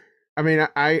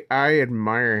 I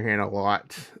admire Hannah a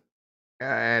lot,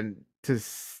 and to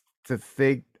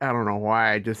think, I don't know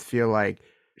why, I just feel like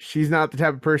she's not the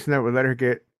type of person that would let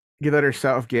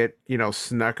herself get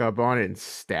snuck up on and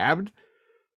stabbed.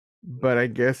 But I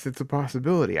guess it's a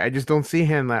possibility. I just don't see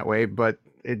Hannah that way. But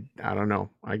I don't know.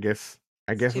 I guess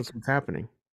that's what's happening.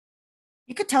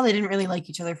 you could tell they didn't really like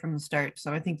each other from the start.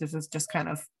 So I think this is just kind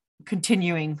of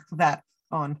continuing that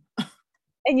on.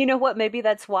 And you know what? Maybe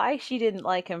that's why she didn't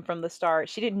like him from the start.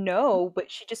 She didn't know,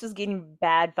 but she just was getting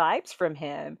bad vibes from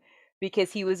him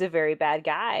because he was a very bad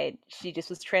guy. She just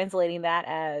was translating that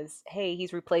as, hey,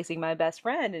 he's replacing my best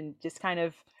friend, and just kind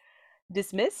of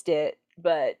dismissed it.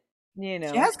 But, She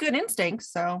has good instincts,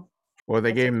 so Well, they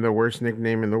That's gave him the worst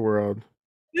nickname in the world.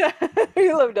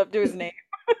 he lived up to his name.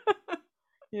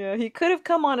 Yeah, he could have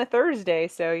come on a Thursday,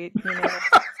 so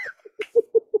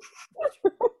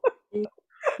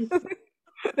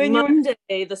then you would,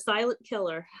 Monday, the silent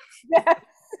killer. yes.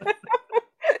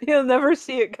 You'll never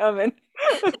see it coming.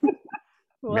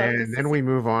 We'll have to Man, then we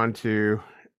move on to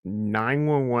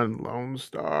 911 Lone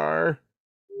Star.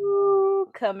 Ooh,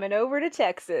 coming over to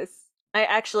Texas. I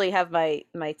actually have my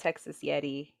Texas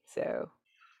Yeti, so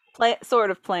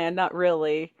sort of planned, not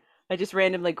really. I just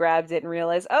randomly grabbed it and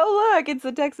realized, oh look, it's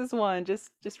the Texas one. Just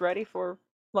ready for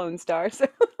Lone Star. So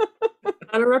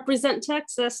Gotta represent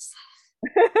Texas.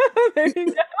 There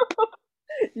you go.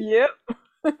 Yep.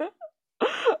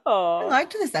 I Oh.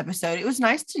 liked this episode. It was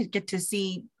nice to get to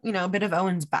see, a bit of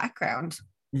Owen's background.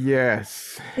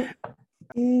 Yes.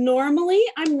 Normally,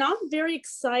 I'm not very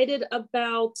excited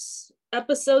about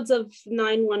episodes of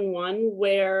 911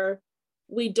 where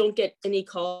we don't get any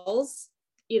calls,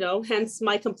 hence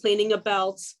my complaining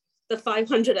about the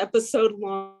 500 episode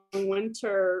long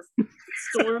winter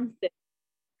storm thing.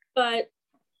 But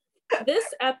this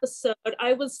episode,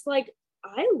 I was like,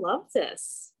 I love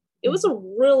this. It was a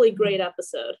really great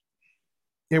episode.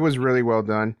 It was really well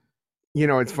done.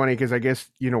 It's funny because I guess,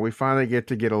 we finally get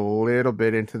a little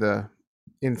bit into the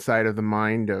inside of the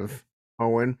mind of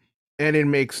Owen, and it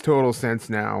makes total sense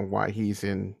now why he's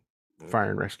in fire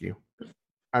and rescue.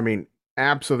 I mean,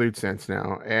 absolute sense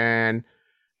now. And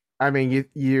I mean,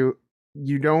 you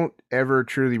don't ever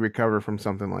truly recover from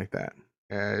something like that.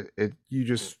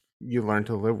 You learn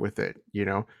to live with it,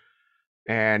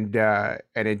 and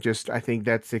it just, I think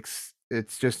it's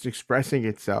just expressing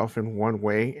itself in one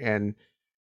way. And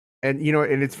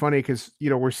it's funny because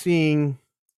we're seeing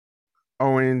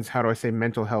Owen's, how do I say,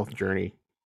 mental health journey.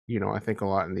 I think a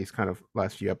lot in these kind of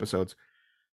last few episodes.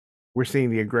 We're seeing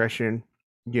the aggression,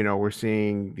 we're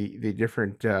seeing the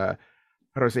different how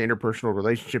do I say, interpersonal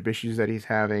relationship issues that he's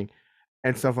having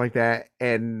and stuff like that.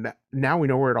 And now we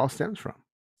know where it all stems from.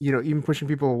 Even pushing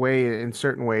people away in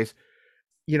certain ways,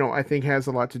 I think has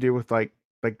a lot to do with like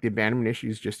the abandonment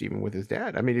issues, just even with his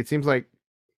dad. I mean, it seems like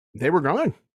they were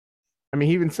gone. I mean,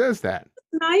 he even says that.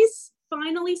 Nice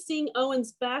finally seeing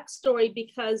Owen's backstory,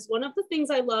 because one of the things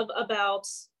I love about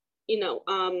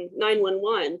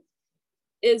 911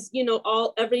 is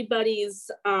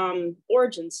everybody's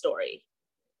origin story.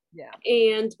 Yeah.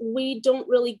 And we don't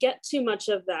really get too much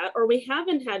of that, or we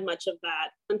haven't had much of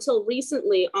that until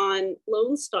recently on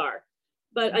Lone Star.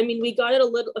 But I mean, we got it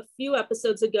a few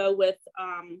episodes ago with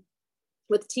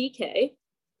TK,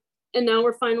 and now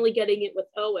we're finally getting it with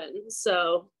Owen.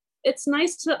 So it's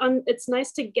nice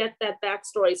to get that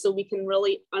backstory so we can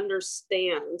really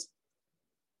understand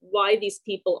why these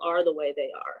people are the way they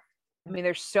are. I mean,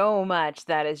 there's so much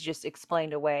that is just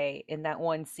explained away in that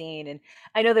one scene. And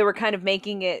I know they were kind of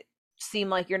making it seem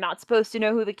like you're not supposed to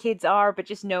know who the kids are, but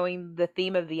just knowing the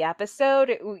theme of the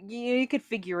episode, you could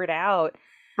figure it out.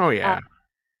 Oh yeah.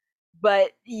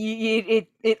 But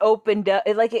it opened up,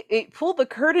 it pulled the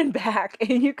curtain back,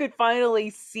 and you could finally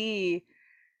see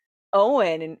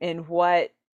Owen and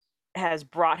what has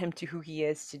brought him to who he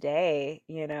is today,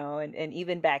 and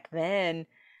even back then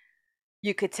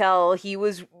you could tell he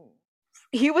was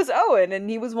Owen, and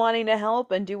he was wanting to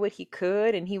help and do what he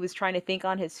could, and he was trying to think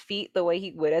on his feet the way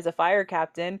he would as a fire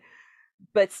captain,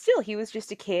 but still he was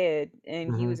just a kid,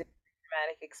 and he was a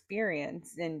traumatic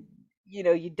experience. And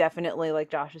you definitely,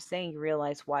 like Josh was saying, you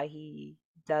realize why he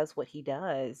does what he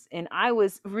does. And I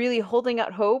was really holding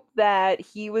out hope that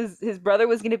his brother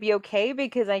was going to be okay,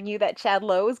 because I knew that Chad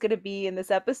Lowe was going to be in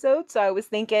this episode, so I was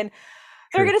thinking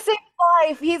they're going to save his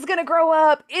life, he's going to grow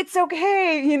up, it's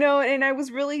okay, and I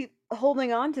was really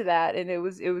holding on to that. And it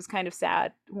was kind of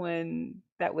sad when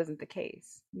that wasn't the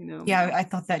case. Yeah, I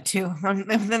thought that too. And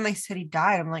then they said he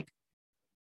died. I'm like,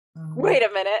 wait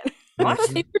a minute. What?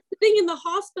 They were sitting in the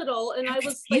hospital, and I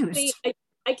was confused. like,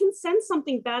 I can sense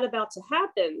something bad about to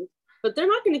happen, but they're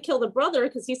not going to kill the brother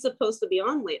because he's supposed to be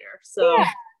on later. So yeah,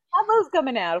 Pablo's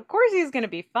coming out, of course he's going to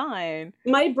be fine.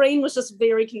 My brain was just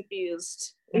very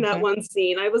confused in that one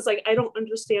scene. I was like, I don't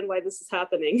understand why this is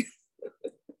happening.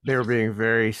 They were being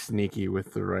very sneaky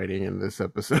with the writing in this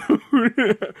episode.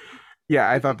 Yeah,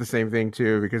 I thought the same thing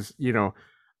too, because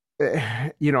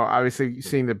obviously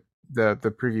seeing the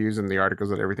previews and the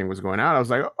articles that everything was going out, I was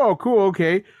like, oh, cool,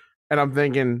 okay. And I'm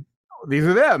thinking, these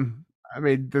are them. I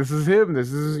mean, this is him.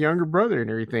 This is his younger brother and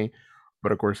everything.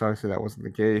 But of course, obviously, that wasn't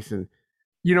the case. And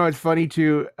it's funny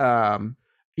too.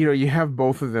 You have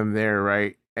both of them there,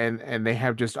 right? And they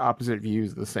have just opposite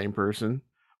views of the same person.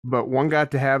 But one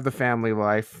got to have the family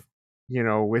life,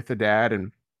 with the dad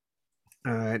and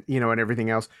and everything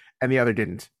else, and the other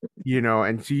didn't.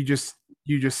 And so you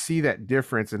just see that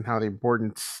difference in how the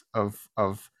importance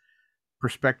of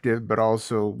perspective, but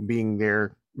also being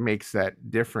there makes that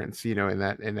difference, in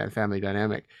that family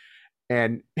dynamic.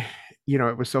 And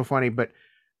it was so funny. But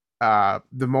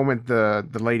the moment the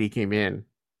lady came in,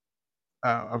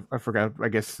 I forgot. I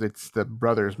guess it's the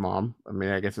brother's mom. I mean,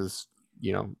 I guess it's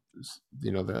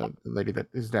the lady that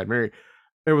his dad married.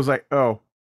 It was like, oh,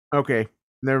 okay,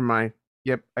 never mind.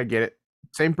 Yep, I get it.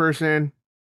 Same person.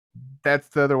 That's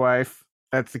the other wife.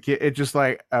 That's the kid. It's just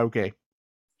like, okay,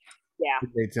 yeah, it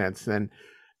made sense. And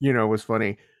it was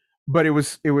funny, but it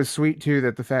was sweet too,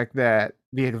 that the fact that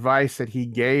the advice that he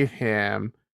gave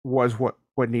him was what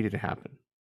needed to happen.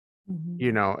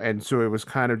 You know, and so it was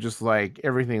kind of just like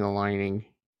everything aligning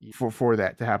for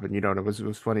that to happen, you know. And it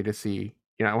was funny to see,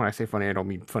 you know, when I say funny, I don't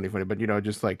mean funny, but you know,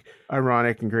 just like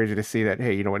ironic and crazy to see that,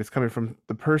 hey, you know what, it's coming from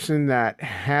the person that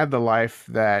had the life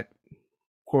that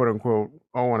quote unquote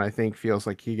Owen, I think, feels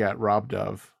like he got robbed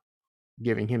of,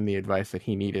 giving him the advice that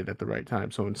he needed at the right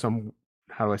time. So in some,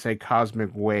 how do I say, cosmic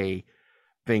way,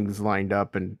 things lined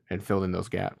up and filled in those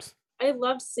gaps. I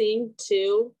loved seeing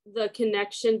too the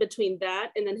connection between that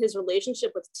and then his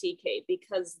relationship with TK,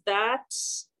 because that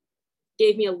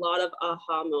gave me a lot of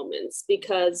aha moments,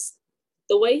 because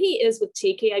the way he is with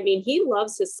TK, I mean, he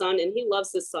loves his son and he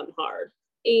loves his son hard.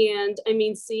 And I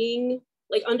mean, seeing,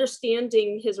 like,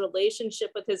 understanding his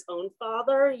relationship with his own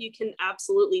father, you can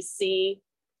absolutely see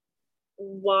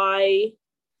why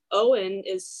Owen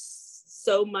is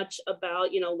so much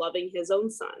about, you know, loving his own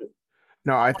son.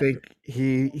 No, I think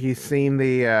he's seen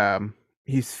the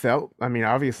he's felt. I mean,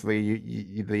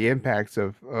 obviously, the impacts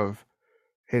of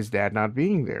his dad not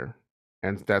being there,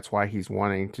 and that's why he's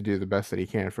wanting to do the best that he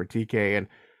can for TK.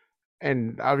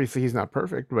 And obviously, he's not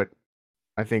perfect, but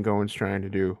I think Owen's trying to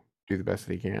do the best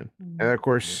that he can. And of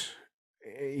course,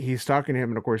 he's talking to him,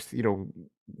 and of course, you know,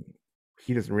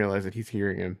 he doesn't realize that he's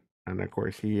hearing him, and of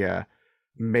course, he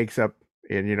makes up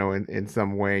in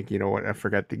some way. You know what? I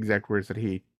forgot the exact words that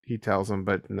he tells him,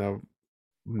 but no,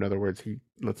 in other words, he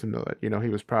lets him know that, you know, he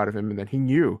was proud of him and that he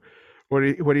knew. What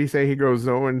did he say? He goes,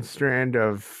 Owen Strand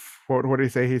of what did he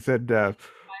say? He said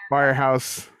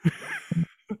firehouse.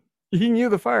 He knew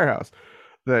the firehouse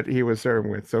that he was serving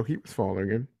with, so he was following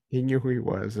him. He knew who he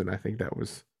was, and I think that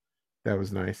was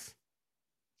nice.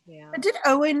 Yeah. Did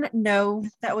Owen know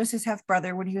that was his half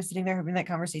brother when he was sitting there having that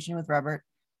conversation with Robert?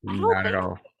 Not at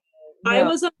all. No. I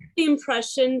was under the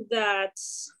impression that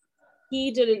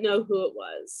he didn't know who it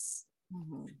was.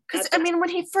 Because I mean, when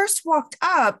he first walked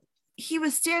up,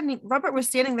 Robert was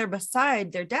standing there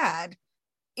beside their dad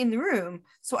in the room.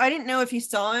 So I didn't know if he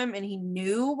saw him and he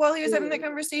knew while he was having that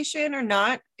conversation or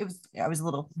not. I was a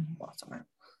little lost on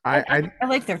that. I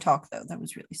like their talk though. That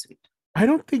was really sweet. I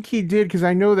don't think he did, because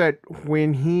I know that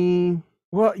when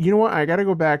well, you know what? I got to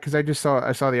go back because I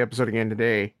saw the episode again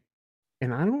today,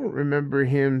 and I don't remember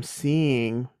him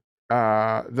seeing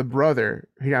the brother.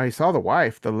 He saw the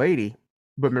wife, the lady,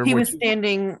 but remember he was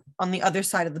standing on the other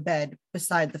side of the bed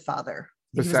beside the father.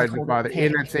 Beside the father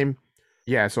in that same.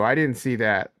 Yeah, so I didn't see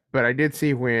that, but I did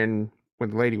see when the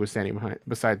lady was standing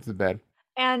beside the bed.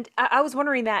 And I was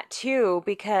wondering that too,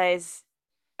 because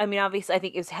I mean, obviously, I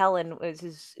think it was Helen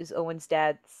is Owen's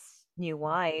dad's new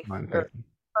wife or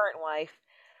current wife.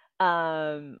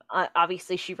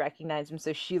 Obviously, she recognized him,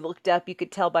 so she looked up. You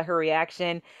could tell by her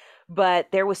reaction, but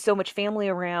there was so much family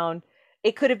around.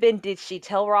 It could have been, did she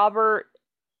tell Robert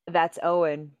that's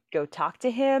Owen? Go talk to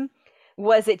him.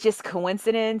 Was it just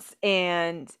coincidence?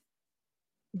 And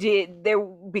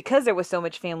because there was so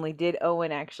much family, did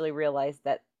Owen actually realize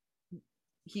that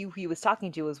he was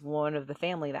talking to was one of the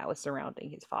family that was surrounding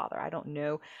his father? I don't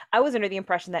know. I was under the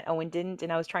impression that Owen didn't,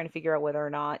 and I was trying to figure out whether or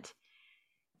not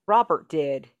Robert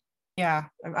did. Yeah,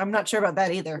 I'm not sure about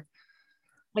that either.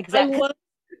 Exactly.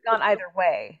 It's gone either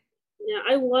way. Yeah,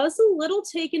 I was a little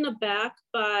taken aback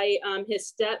by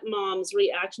his stepmom's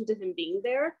reaction to him being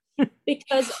there,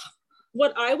 because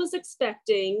what I was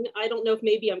expecting, I don't know if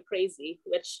maybe I'm crazy,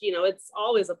 which, you know, it's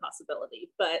always a possibility,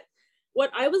 but what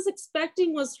I was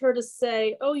expecting was her to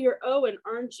say, "Oh, you're Owen,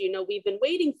 aren't you? No, we've been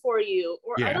waiting for you."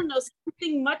 Or I don't know,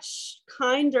 something much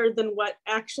kinder than what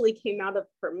actually came out of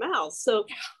her mouth. So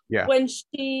when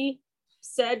she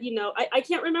said, you know, I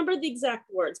can't remember the exact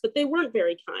words, but they weren't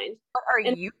very kind. What are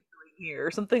you doing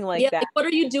here? Something like that. Like, what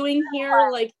are you doing here?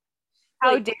 Like,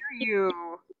 how dare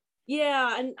you?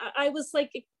 Yeah, and I was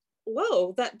like,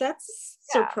 whoa, that's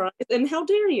surprise. And how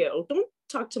dare you? Don't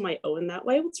talk to my Owen that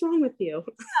way. What's wrong with you?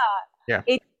 Yeah.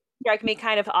 It struck me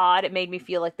kind of odd. It made me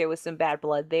feel like there was some bad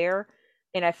blood there,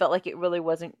 and I felt like it really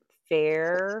wasn't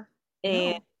fair,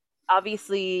 and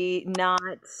obviously not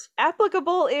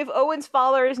applicable if Owen's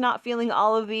father is not feeling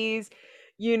all of these,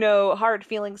 you know, hard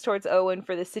feelings towards Owen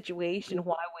for the situation.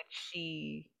 Why would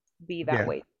she be that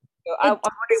way? So I'm wondering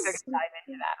if they're going to dive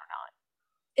into that or not.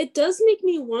 It does make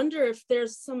me wonder if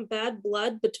there's some bad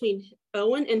blood between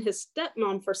Owen and his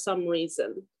stepmom for some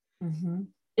reason.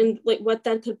 And like what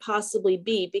that could possibly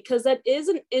be, because that is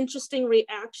an interesting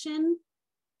reaction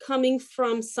coming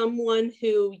from someone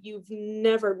who you've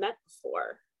never met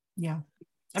before. Yeah.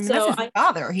 I mean, that's his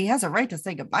father. He has a right to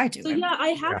say goodbye to him. So yeah, I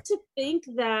have to think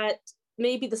that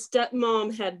maybe the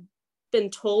stepmom had been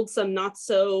told some not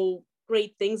so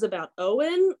great things about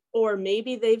Owen, or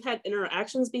maybe they've had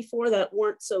interactions before that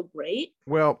weren't so great.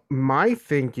 Well, my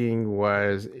thinking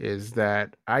is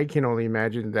that I can only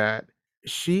imagine that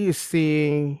she is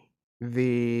seeing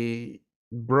the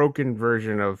broken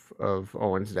version of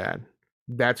Owen's dad.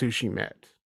 That's who she met.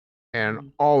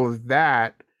 And all of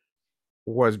that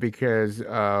was because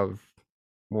of,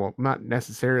 well, not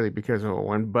necessarily because of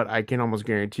Owen, but I can almost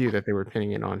guarantee you that they were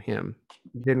pinning it on him.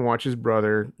 Didn't watch his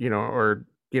brother, or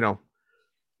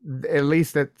at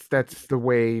least that's the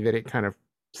way that it kind of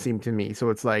seemed to me. So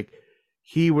it's like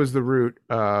he was the root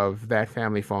of that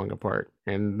family falling apart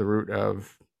and the root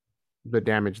of the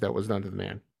damage that was done to the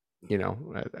man,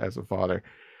 as a father.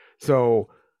 So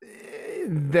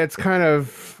that's kind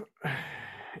of,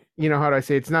 how do I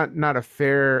say, it's not a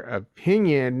fair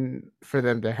opinion for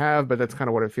them to have, but that's kind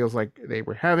of what it feels like they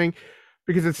were having,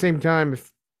 because at the same time,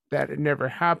 if that had never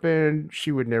happened,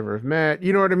 she would never have met,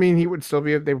 you know what I mean? They would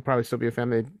probably still be a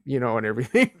family, and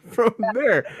everything from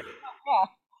there. Yeah.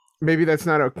 Maybe that's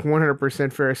not a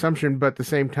 100% fair assumption, but at the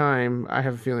same time, I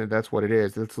have a feeling that's what it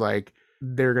is. It's like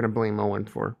they're going to blame Owen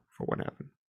for what happened.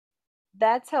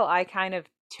 That's how I kind of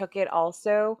took it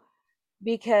also,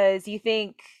 because you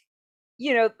think,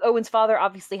 Owen's father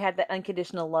obviously had that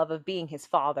unconditional love of being his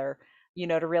father,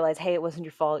 to realize, hey, it wasn't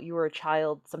your fault. You were a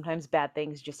child. Sometimes bad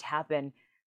things just happen.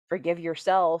 Forgive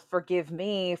yourself. Forgive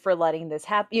me for letting this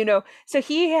happen. So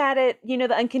he had it,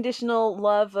 the unconditional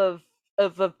love of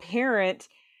a parent.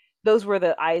 Those were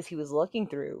the eyes he was looking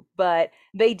through. But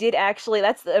they did actually,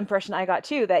 that's the impression I got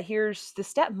too, that here's the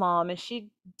stepmom, and she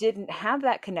didn't have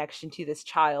that connection to this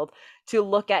child to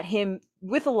look at him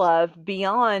with love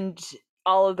beyond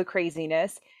all of the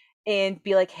craziness and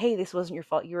be like, hey, this wasn't your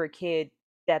fault. You were a kid.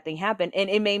 That thing happened. And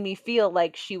it made me feel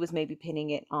like she was maybe pinning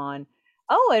it on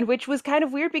Owen, which was kind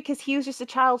of weird because he was just a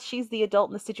child. She's the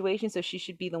adult in the situation. So she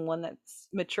should be the one that's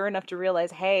mature enough to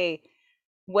realize, hey,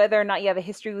 whether or not you have a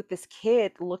history with this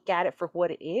kid, look at it for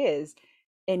what it is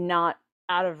and not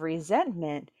out of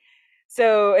resentment.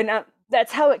 So, and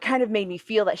that's how it kind of made me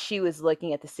feel that she was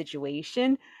looking at the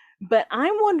situation. But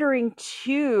I'm wondering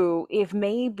too, if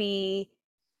maybe,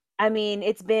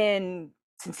 it's been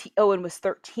since Owen was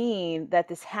 13 that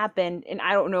this happened. And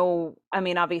I don't know,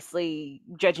 obviously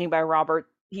judging by Robert,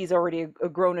 he's already a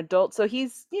grown adult. So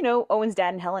he's, Owen's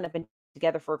dad and Helen have been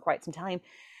together for quite some time.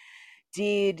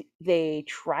 Did they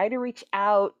try to reach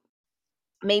out?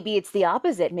 Maybe it's the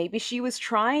opposite. Maybe she was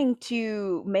trying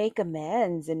to make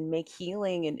amends and make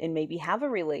healing and maybe have a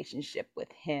relationship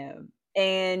with him.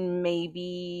 And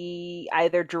maybe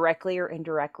either directly or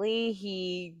indirectly,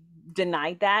 he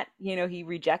denied that, he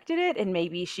rejected it. And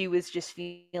maybe she was just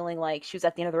feeling like she was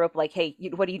at the end of the rope, like, hey,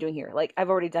 what are you doing here? Like, I've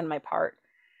already done my part.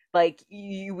 Like,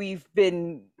 we've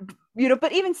been,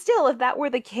 but even still, if that were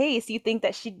the case, you think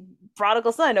that she,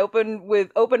 prodigal son, open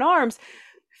with open arms.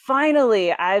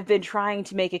 Finally, I've been trying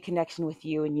to make a connection with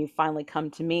you and you finally come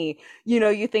to me.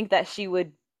 You think that she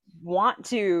would want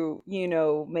to,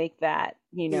 make that,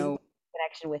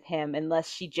 connection with him, unless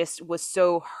she just was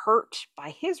so hurt by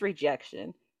his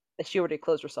rejection that she already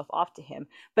closed herself off to him.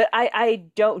 But I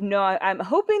don't know. I'm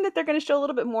hoping that they're going to show a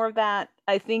little bit more of that.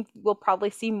 I think we'll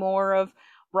probably see more of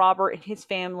Robert and his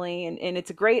family, and it's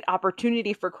a great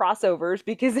opportunity for crossovers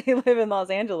because they live in Los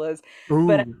Angeles. Ooh,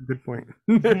 but good point.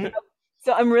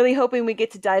 So I'm really hoping we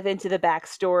get to dive into the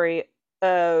backstory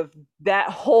of that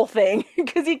whole thing,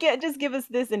 because you can't just give us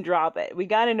this and drop it. We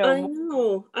got to know. I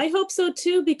know. I hope so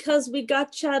too, because we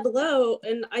got Chad Lowe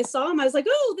and I saw him. I was like,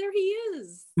 oh, there he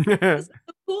is. This is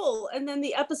so cool. And then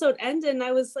the episode ended and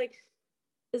I was like,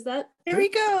 is that? There he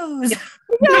goes.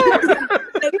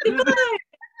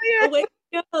 Away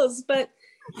he goes. But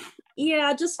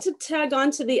yeah, just to tag on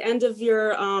to the end of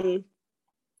your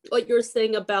what you're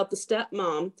saying about the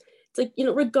stepmom, it's like,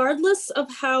 regardless of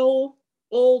how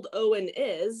old Owen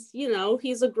is,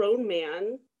 he's a grown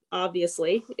man,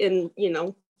 obviously, in,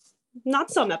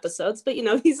 not some episodes, but,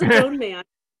 he's a grown man.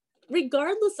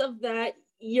 Regardless of that,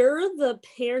 you're the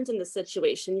parent in the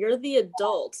situation. You're the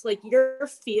adult. Like, your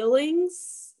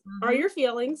feelings are your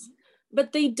feelings,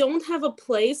 but they don't have a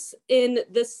place in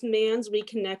this man's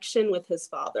reconnection with his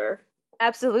father.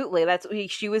 Absolutely.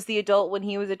 She was the adult when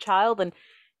he was a child, and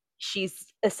she's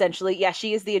essentially,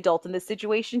 she is the adult in this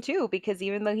situation too, because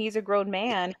even though he's a grown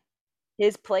man,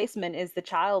 his placement is the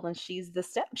child, and she is his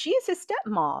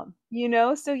stepmom,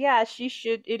 so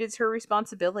it is her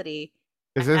responsibility.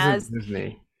 This isn't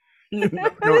Disney. No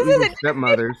evil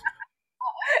stepmothers.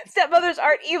 Stepmothers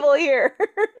aren't evil here.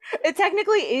 It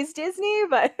technically is Disney,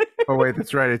 but oh wait,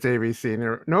 that's right, it's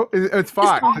ABC. No, it's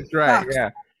Fox. That's right. Fox. Yeah.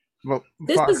 Well,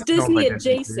 this Fox is Disney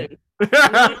adjacent.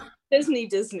 Disney.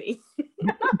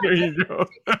 There you go.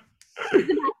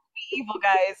 Evil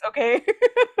guys, okay?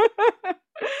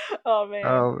 Oh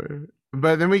man.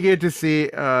 But then we get to see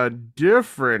a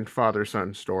different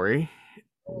father-son story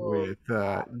with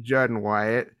Judd and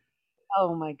Wyatt.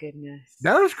 Oh my goodness.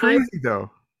 That was crazy, though.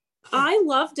 I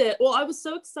loved it. Well, I was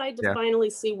so excited to finally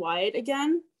see Wyatt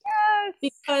again. Yes.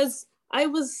 Because I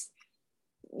was,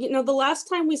 the last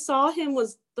time we saw him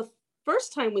was the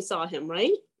first time we saw him,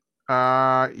 right?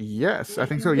 Yes, I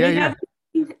think so. Yeah.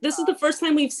 This is the first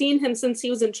time we've seen him since he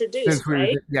was introduced,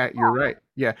 right? Yeah, you're right.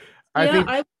 Yeah.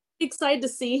 I was excited to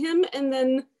see him, and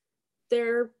then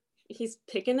he's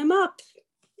picking him up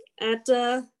at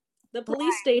the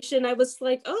police station. I was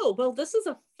like, oh, well, this is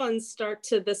a fun start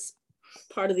to this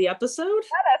part of the episode.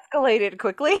 That escalated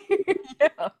quickly. Yeah,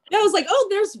 I was like, oh,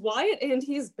 there's Wyatt, and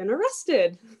he's been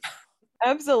arrested.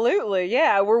 Absolutely.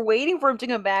 Yeah, we're waiting for him to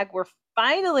come back. We're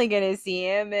finally gonna see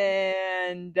him,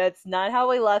 and that's not how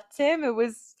we left him. It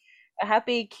was a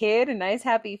happy kid, a nice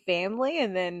happy family,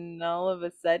 and then all of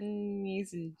a sudden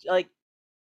he's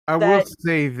I will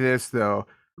say this though,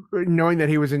 knowing that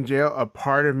he was in jail, a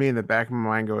part of me in the back of my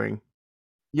mind going,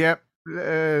 yep,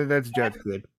 that's Judd's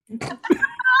kid. That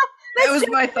was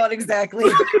my thought exactly.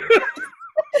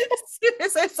 As soon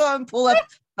as I saw him pull up,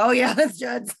 oh yeah, that's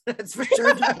Judd's. That's for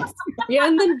sure Judd's. Yeah,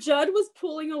 and then Judd was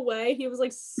pulling away. He was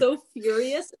like so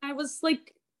furious. I was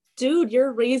like, dude,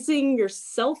 you're raising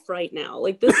yourself right now.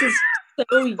 Like, this is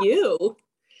so you.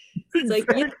 It's like,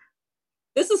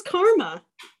 this is karma.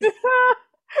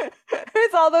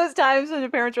 It's all those times when the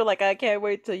parents were like, I can't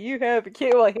wait till you have a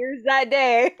kid. Well, here's that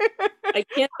day. I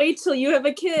can't wait till you have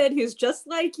a kid who's just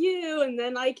like you, and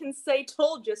then I can say,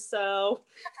 told you so.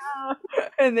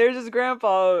 And there's his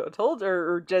grandpa, told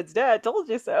her, or Judd's dad, told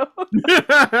you so.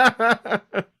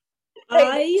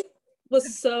 I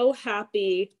was so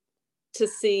happy to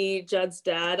see Judd's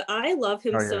dad. I love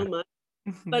him so much.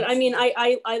 But I mean,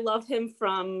 I love him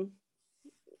from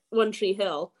One Tree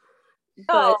Hill.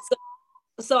 But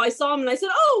so I saw him and I said,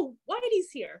 oh,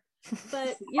 Whitey's here.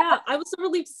 But yeah, I was so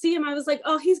relieved to see him. I was like,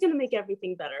 oh, he's going to make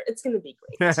everything better. It's going to be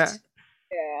great.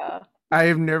 Yeah. I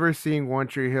have never seen One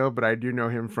Tree Hill, but I do know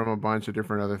him from a bunch of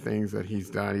different other things that he's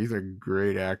done. He's a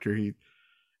great actor. He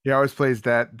always plays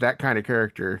that kind of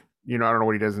character. I don't know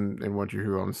what he does in One Tree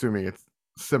Hill. I'm assuming it's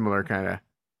similar kind of.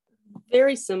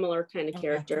 Very similar kind of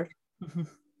character.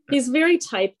 He's very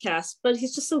typecast, but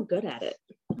he's just so good at it.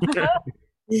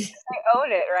 I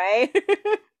own it, right?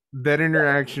 That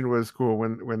interaction was cool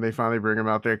when they finally bring him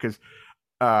out there, because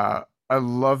I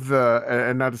love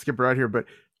and not to skip right here, but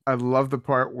I love the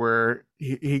part where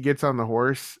he gets on the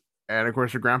horse, and of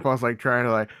course your grandpa's like trying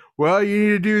to well, you need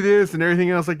to do this and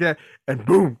everything else like that, and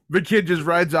boom, the kid just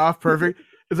rides off perfect.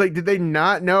 It's like, did they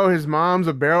not know his mom's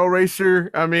a barrel racer?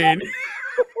 I mean,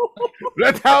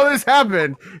 that's how this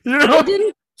happened.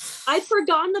 I'd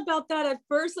forgotten about that at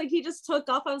first. Like, he just took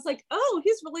off. I was like, oh,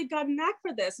 he's really got a knack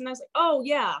for this. And I was like, oh,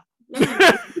 yeah. He's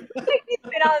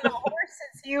been on the horse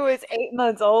since he was 8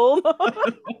 months old.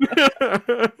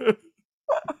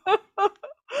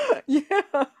 Yeah.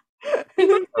 A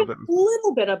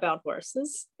little bit about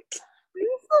horses.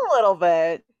 Just a little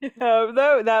bit.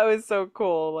 That was so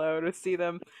cool to see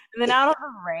them. And then out on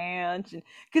the ranch.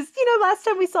 Because, last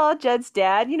time we saw Judd's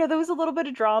dad, there was a little bit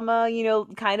of drama,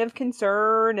 kind of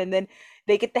concern. And then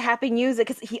they get the happy news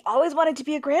because he always wanted to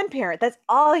be a grandparent. That's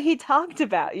all he talked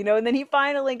about, and then he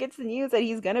finally gets the news that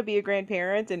he's going to be a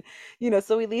grandparent. And,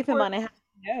 so we leave him on a happy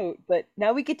note. But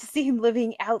now we get to see him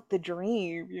living out the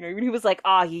dream. He was like,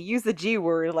 you used the G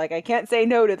word. Like, I can't say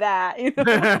no to that.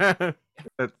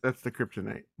 That's the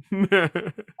kryptonite.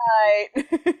 Right.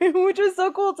 Which was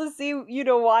so cool to see,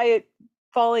 Wyatt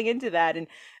falling into that and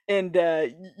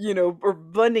or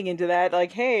blending into that,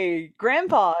 like, hey,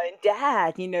 grandpa and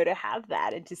dad, to have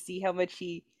that and to see how much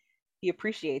he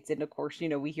appreciates it. And of course,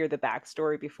 we hear the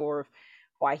backstory before of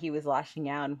why he was lashing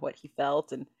out and what he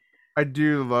felt. And I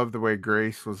do love the way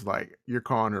Grace was like, you're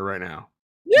calling her right now.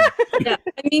 Yeah. I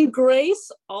mean,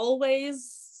 Grace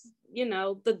always,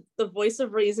 the voice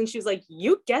of reason. She was like,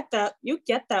 you get that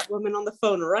woman on the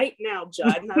phone right now,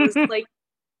 Judd. And I was like,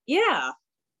 yeah,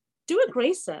 do what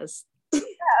Grace says. She's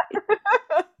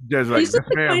just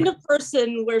the kind of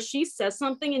person where she says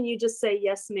something and you just say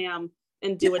yes, ma'am,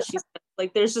 and do what she says.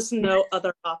 Like, there's just no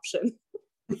other option.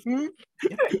 You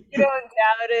don't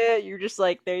doubt it. You're just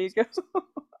like, there you go.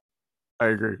 I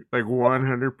agree, like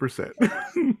 100%.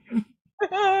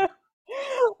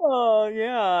 Oh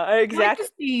yeah, exactly. I'd like to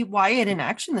see Wyatt in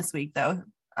action this week, though.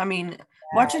 I mean,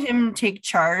 watching him take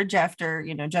charge after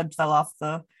Judd fell off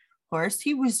the horse,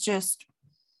 he was just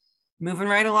moving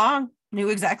right along, knew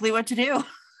exactly what to do.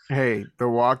 Hey, The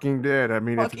Walking Dead. I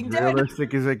mean, it's as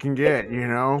realistic as it can get,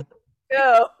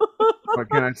 Yeah. What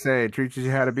can I say? It teaches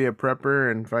you how to be a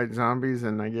prepper and fight zombies,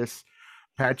 and I guess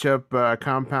patch up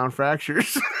compound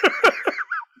fractures.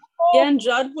 Yeah, and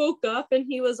Judd woke up and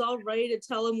he was all ready to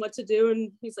tell him what to do, and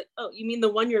he's like, "Oh, you mean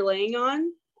the one you're laying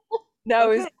on?"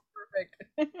 No, Okay. it's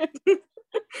perfect.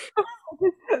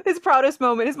 His proudest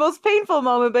moment, his most painful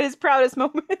moment, but his proudest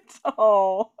moment.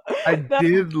 Oh, I that-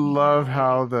 did love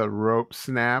how the rope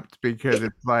snapped because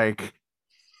it's like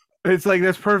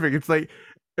that's perfect. It's like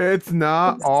it's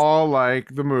not all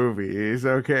like the movies,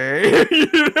 okay? You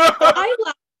know? I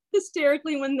laughed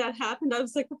hysterically when that happened. I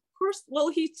was like, of course. Well,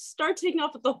 he started taking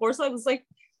off with the horse. I was like,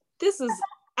 this is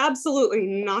absolutely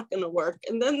not going to work.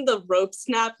 And then the rope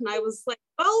snapped, and I was like,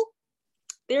 well,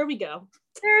 there we go.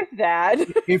 there's that.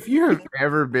 If you have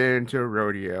ever been to a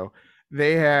rodeo,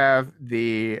 they have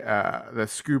the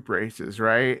scoop races,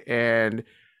 right? And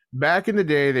back in the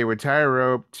day, they would tie a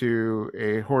rope to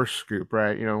a horse scoop,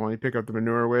 right? You know, when you pick up the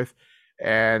manure with,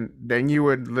 and then you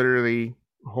would literally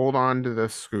hold on to the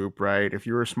scoop, right? If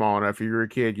you were small enough, if you were a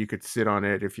kid, you could sit on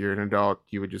it. If you're an adult,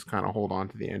 you would just kind of hold on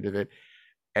to the end of it,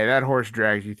 and that horse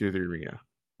drags you through the arena,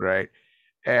 right?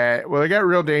 Well, it got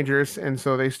real dangerous, and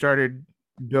so they started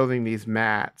building these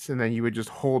mats, and then you would just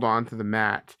hold on to the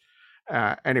mat,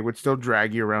 and it would still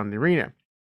drag you around the arena.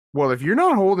 Well, if you're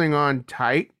not holding on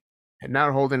tight and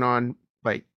not holding on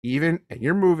like even, and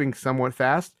you're moving somewhat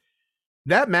fast,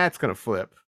 that mat's gonna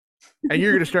flip, and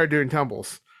you're gonna start doing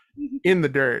tumbles in the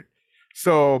dirt.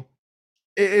 So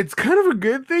it's kind of a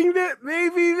good thing that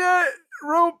maybe that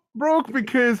rope broke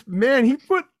because man, he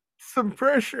put some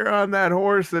pressure on that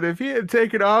horse that if he had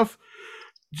taken off,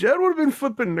 Judd would have been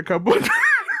flipping a couple of times,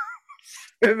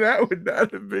 and that would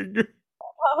not have been good.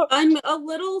 I'm a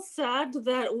little sad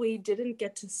that we didn't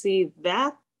get to see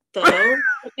that, though.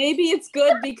 Maybe it's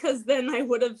good because then I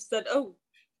would have said, oh,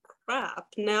 crap.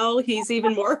 Now he's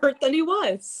even more hurt than he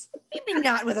was. Maybe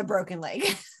not with a broken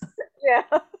leg. Yeah.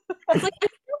 It's like, I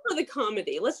feel for the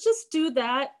comedy. Let's just do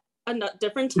that a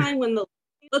different time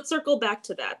let's circle back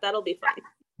to that. That'll be fun.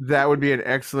 That would be an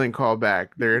excellent callback.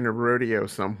 They're in a rodeo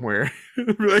somewhere. Be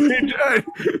like, hey, Judd,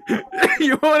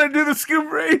 you want to do the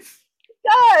scoop race?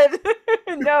 God,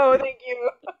 no, thank you.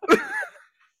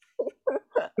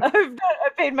 I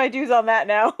paid my dues on that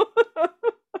now.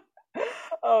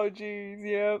 Oh, geez,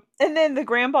 yeah. And then the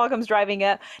grandpa comes driving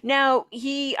up. Now,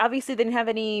 he obviously didn't have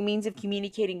any means of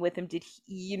communicating with him, did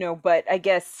he? You know, but I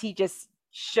guess he just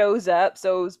shows up,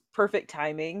 so it was perfect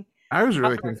timing. I was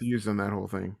really confused on that whole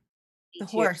thing. The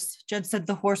horse. Judd said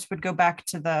the horse would go back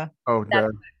to the. Oh,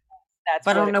 Judd. That's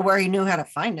But I what don't know where he knew how to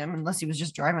find him unless he was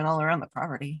just driving all around the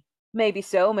property. Maybe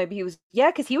so. Maybe he was,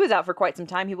 yeah, because he was out for quite some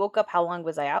time. He woke up. How long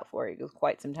was I out for? It was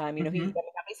quite some time. You know,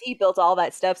 he built all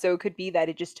that stuff, so it could be that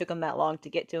it just took him that long to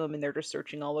get to him, and they're just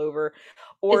searching all over,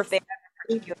 or if they have a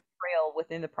particular trail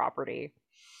within the property.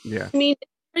 Yeah. I mean,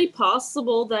 it's very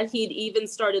possible that he'd even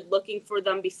started looking for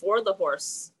them before the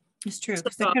horse. It's true,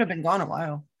 because they could have been gone a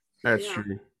while. That's Yeah.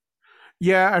 true.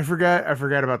 Yeah, I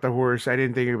forgot about the horse. I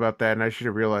didn't think about that, and I should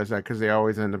have realized that because they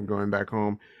always end up going back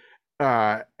home.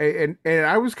 And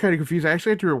I was kind of confused. I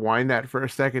actually had to rewind that for a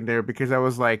second there because I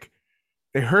was like,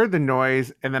 I heard the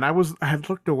noise, and then I had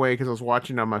looked away because I was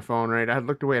watching on my phone, right? I had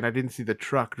looked away and I didn't see the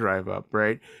truck drive up,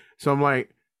 right? So I'm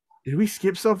like, did we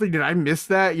skip something? Did I miss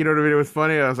that? You know what I mean? It was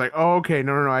funny. I was like, oh, okay,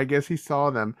 no, I guess he saw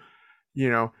them, you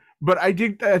know. But I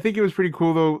think it was pretty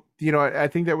cool though. You know, I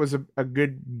think that was a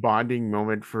good bonding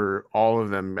moment for all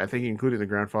of them. I think including the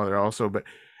grandfather also. But,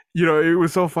 you know, it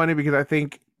was so funny because I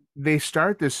think they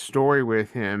start this story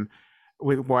with him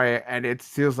with Wyatt, and it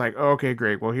feels like, oh, okay,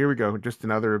 great. Well, here we go. Just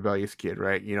another rebellious kid,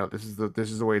 right? You know, this is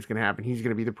the way it's gonna happen. He's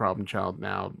gonna be the problem child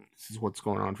now. This is what's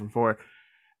going on from forward.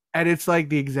 And it's like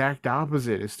the exact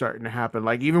opposite is starting to happen.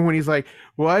 Like even when he's like,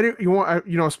 "Well, I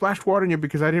didn't, splashed water on you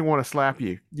because I didn't want to slap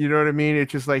you." You know what I mean?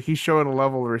 It's just like he's showing a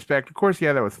level of respect. Of course,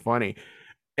 yeah, that was funny,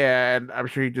 and I'm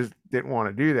sure he just didn't want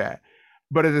to do that.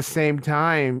 But at the same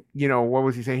time, you know, what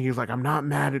was he saying? He was like, "I'm not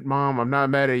mad at mom. I'm not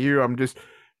mad at you. I'm just,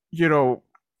 you know."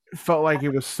 Felt like it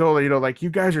was so, you know, like you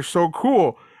guys are so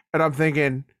cool, and I'm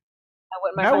thinking I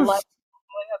went my that whole was life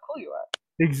knowing how cool you are.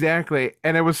 exactly,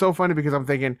 and it was so funny because I'm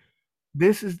thinking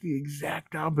this is the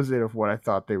exact opposite of what I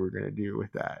thought they were gonna do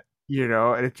with that, you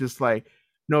know, and it's just like,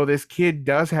 no, this kid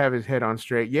does have his head on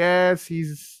straight. Yes,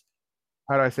 he's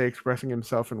how do I say expressing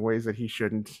himself in ways that he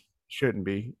shouldn't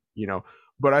be, you know,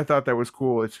 but I thought that was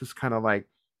cool. It's just kind of like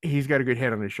he's got a good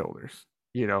head on his shoulders,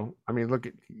 you know. I mean, look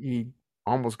at he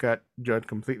almost got Judd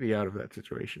completely out of that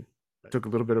situation. It took a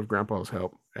little bit of Grandpa's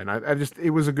help, and I just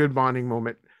it was a good bonding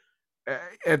moment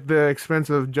at the expense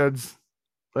of Judd's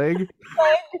leg.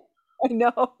 I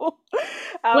know.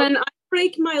 When I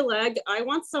break my leg, I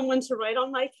want someone to write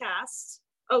on my cast,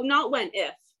 Oh, not when,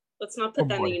 if. Let's not put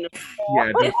that in the universe.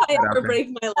 Yeah, If I ever break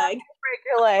my leg. Break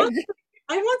your leg.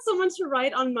 I want someone to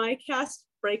write on my cast,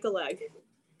 break a leg.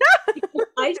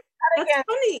 That's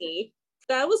funny.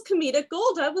 That was comedic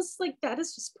gold. I was like, that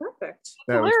is just perfect.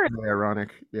 That was really ironic.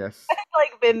 Yes. I've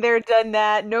like been there, done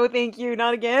that. No, thank you,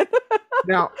 not again.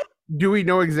 Now, do we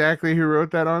know exactly who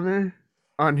wrote that on there?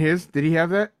 On his? Did he have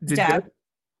that? Did Dad.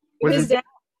 Was His dad.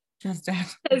 Just dad.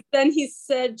 And then he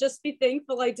said, just be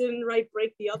thankful I didn't write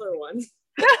break the other one.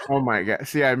 Oh my God.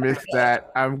 See, I missed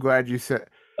that. I'm glad you said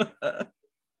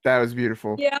that was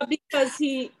beautiful. Yeah, because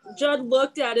Judd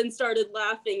looked at it and started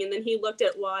laughing, and then he looked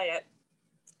at Wyatt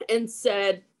and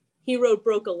said he wrote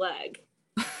broke a leg.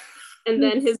 And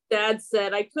then his dad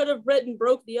said, I could have written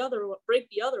break the other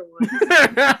one.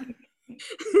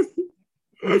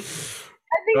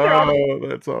 I think they're all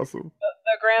that's awesome.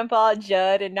 the grandpa,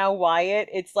 Judd, and now Wyatt.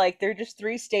 It's like they're just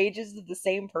 3 stages of the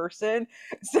same person.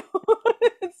 So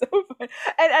it's so fun.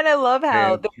 And I love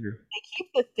how they keep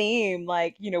the theme,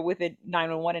 like, you know, with it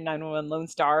 911 and 911 Lone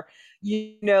Star,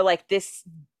 you know, like this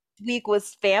week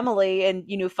was family and,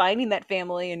 you know, finding that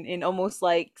family and almost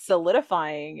like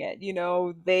solidifying it. You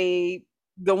know, the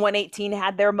 118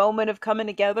 had their moment of coming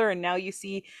together, and now you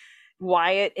see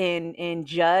Wyatt and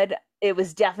Judd. It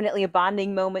was definitely a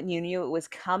bonding moment. You knew it was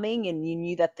coming, and you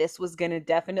knew that this was going to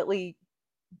definitely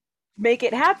make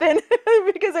it happen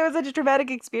because it was such a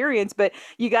traumatic experience. But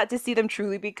you got to see them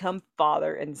truly become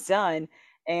father and son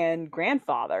and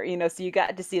grandfather, you know, so you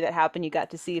got to see that happen. You got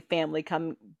to see a family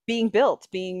being built,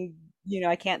 being, you know,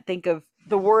 I can't think of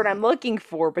the word I'm looking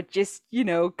for, but just, you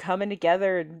know, coming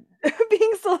together and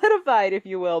being solidified, if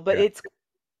you will. But it's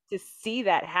to see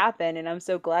that happen, and I'm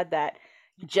so glad that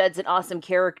Judd's an awesome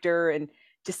character, and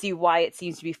to see Wyatt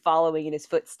seems to be following in his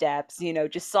footsteps, you know,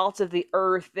 just salt of the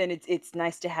earth. And it's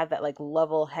nice to have that like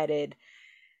level-headed,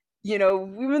 you know,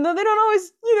 even though they don't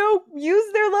always, you know,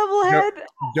 use their level head.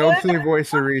 Don't say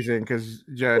voice of reason, because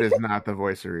Judd is not the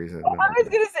voice of reason. No. I was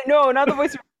gonna say no, not the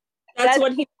voice of reason. That's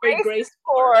what he's very grace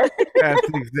for. That's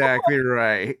exactly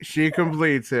right. She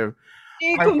completes him.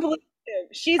 I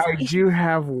do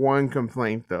have one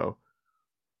complaint though.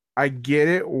 I get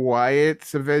it,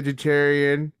 Wyatt's a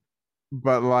vegetarian,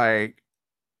 but like,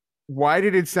 why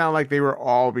did it sound like they were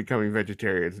all becoming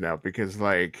vegetarians now? Because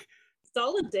like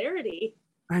solidarity.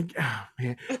 Man.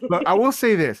 But I will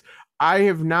say this: I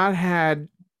have not had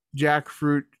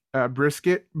jackfruit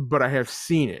brisket, but I have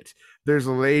seen it. There's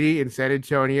a lady in San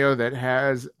Antonio that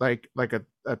has like a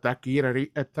taqueria.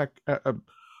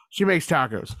 She makes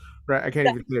tacos, right? I can't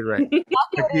even say it right.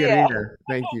 Taqueria.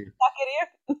 Thank you.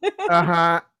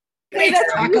 Uh-huh.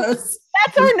 Tacos.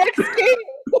 That's our next game.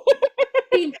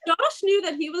 See, Josh knew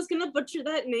that he was gonna butcher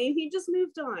that name. He just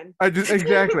moved on. I just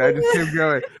kept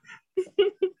going.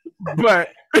 But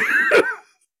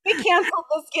we canceled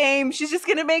this game. She's just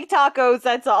gonna make tacos.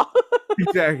 That's all.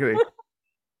 Exactly.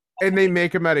 And they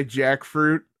make them out of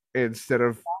jackfruit instead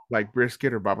of like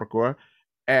brisket or barbacoa.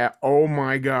 And oh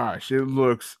my gosh, it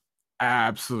looks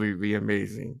absolutely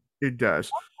amazing. It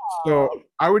does. So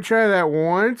I would try that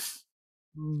once,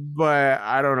 but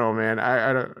I don't know, man.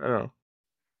 I don't know.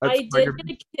 I did get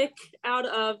a kick out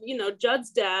of, you know, Judd's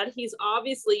dad. He's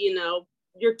obviously, you know,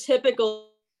 your typical,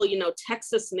 you know,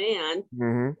 Texas man.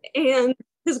 Mm-hmm. And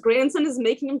his grandson is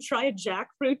making him try a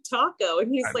jackfruit taco.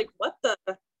 And he's like, what the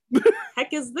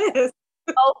heck is this?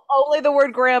 Only the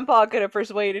word grandpa could have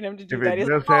persuaded him to do that. It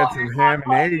just had some ham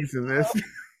and eggs in this.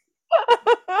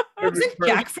 Isn't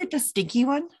jackfruit the stinky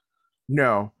one?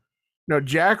 No,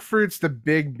 jackfruit's the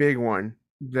big one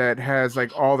that has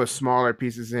like all the smaller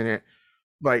pieces in it.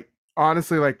 Like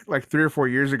honestly, like 3 or 4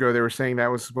 years ago, they were saying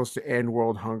that was supposed to end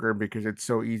world hunger because it's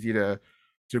so easy to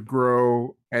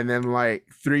grow, and then like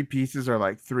 3 pieces are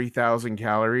like 3,000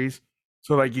 calories.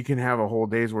 So like you can have a whole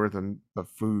day's worth of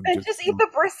food. And just eat the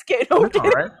brisket.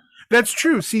 Right? That's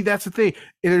true. See, that's the thing.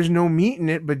 There's no meat in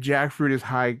it, but jackfruit is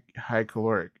high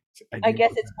caloric. I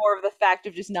guess it's more of the fact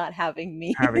of just not having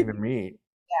meat. Having the meat.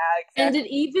 Yeah, exactly. And it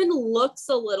even looks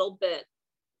a little bit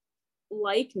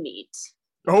like meat.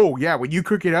 Oh yeah, when you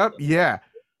cook it up, yeah.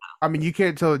 I mean, you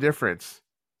can't tell the difference.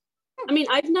 I mean,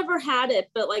 I've never had it,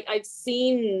 but like I've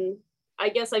seen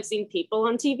people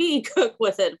on TV cook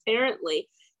with it apparently.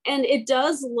 And it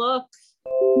does look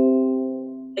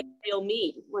like real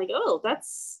meat. Like, oh,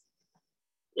 that's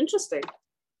interesting.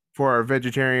 For our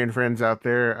vegetarian friends out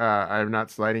there, I'm not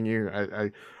slighting you.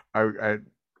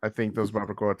 I think those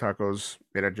barbacoa tacos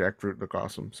made of jackfruit look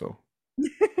awesome. So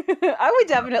I would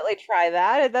definitely try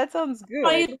that. That sounds good.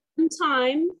 I tried it one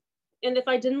time, and if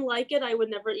I didn't like it, I would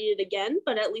never eat it again.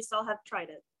 But at least I'll have tried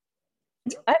it.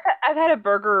 I've had a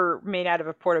burger made out of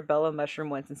a portobello mushroom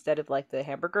once instead of like the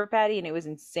hamburger patty, and it was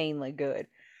insanely good.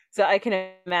 So I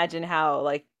can imagine how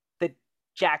like the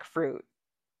jackfruit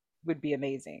would be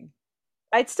amazing.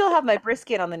 I'd still have my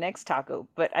brisket on the next taco,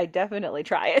 but I definitely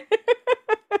try it.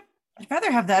 I'd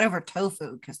rather have that over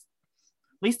tofu because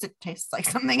at least it tastes like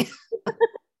something.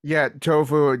 Yeah,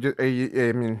 tofu.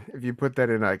 I mean, if you put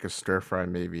that in like a stir fry,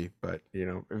 maybe. But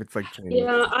if it's like Chinese,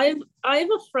 Yeah, I have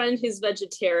a friend who's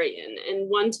vegetarian, and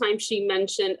one time she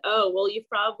mentioned, "Oh, well, you've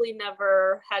probably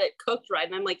never had it cooked right."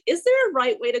 And I'm like, "Is there a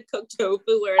right way to cook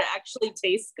tofu where it actually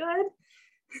tastes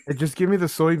good?" just give me the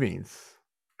soybeans.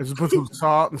 I just put some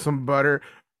salt and some butter.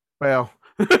 Well,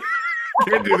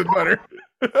 can't do the butter.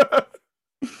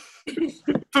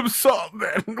 Some salt,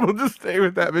 then. We'll just stay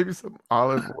with that. Maybe some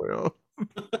olive oil.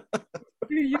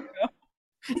 You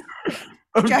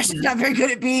know. Josh is not very good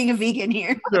at being a vegan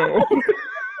here. No.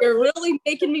 You're really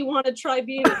making me want to try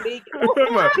being a vegan.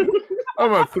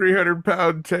 I'm a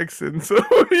 300-pound Texan, so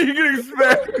what do you can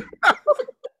expect?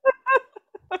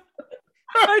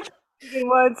 I tried vegan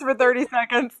once for 30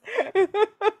 seconds.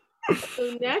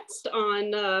 So next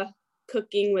on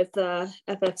cooking with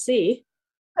FFC.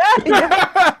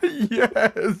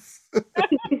 Yes.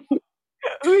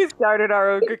 We started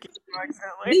our own cooking show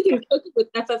accidentally. We can cook it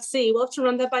with FFC. We'll have to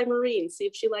run that by Maureen, see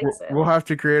if she likes it. We'll have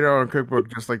to create our own cookbook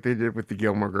just like they did with the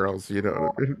Gilmore Girls,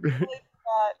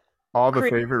 all the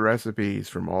favorite recipes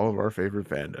from all of our favorite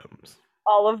fandoms.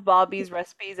 All of Bobby's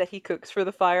recipes that he cooks for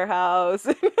the firehouse.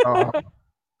 Oh,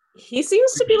 He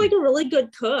seems to be like a really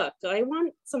good cook. I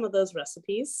want some of those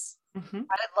recipes. Mhm.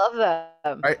 I love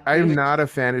them. I'm not a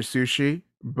fan of sushi,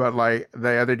 but like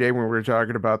the other day when we were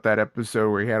talking about that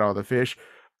episode where he had all the fish,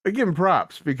 I give him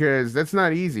props because that's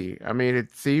not easy. I mean,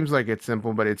 it seems like it's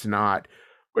simple, but it's not.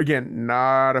 Again,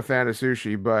 not a fan of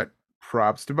sushi, but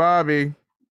props to Bobby.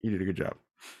 You did a good job.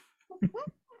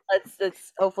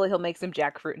 Let's hopefully he'll make some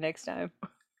jackfruit next time.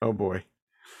 Oh boy.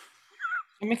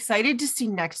 I'm excited to see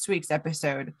next week's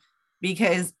episode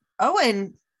because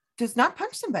Owen does not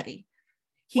punch somebody.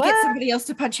 He gets What? somebody else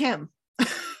to punch him.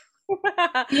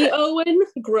 The Owen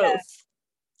growth.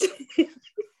 It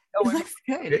looks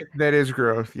good. That is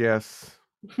growth, yes.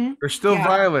 Mhm. There's still Yeah.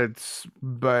 violence,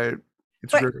 but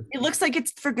it's But growth. it looks like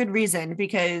it's for good reason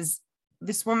because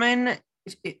this woman,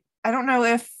 I don't know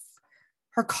if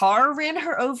her car ran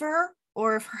her over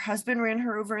or if her husband ran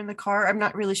her over in the car. I'm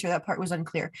not really sure. That part was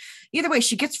unclear. Either way,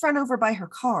 she gets run over by her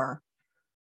car.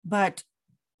 But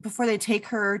before they take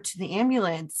her to the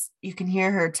ambulance, you can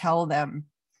hear her tell them,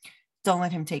 "Don't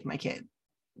let him take my kid,"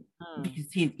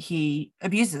 because he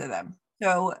abuses them.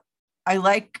 So I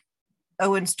like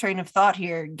Owen's train of thought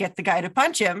here. Get the guy to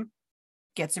punch him,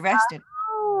 gets arrested.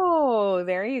 Oh,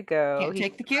 there you go. Can't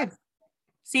take the kid.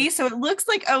 See, so it looks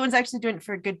like Owen's actually doing it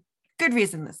for a good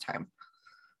reason this time.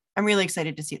 I'm really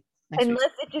excited to see it next week.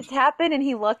 Unless it just happened and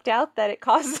he lucked out that it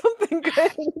caused something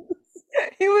good.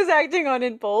 He was acting on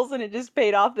impulse and it just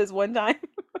paid off this one time.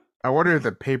 I wonder if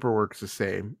the paperwork's the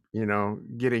same,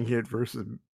 getting hit versus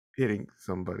hitting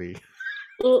somebody.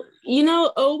 Well,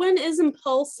 Owen is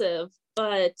impulsive,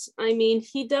 but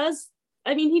he does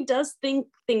think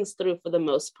things through for the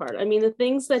most part. I mean, the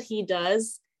things that he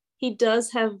does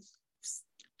have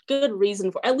good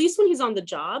reason for, at least when he's on the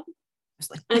job.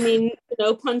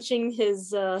 Punching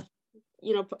his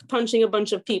punching a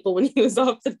bunch of people when he was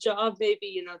off the job,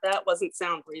 maybe that wasn't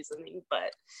sound reasoning,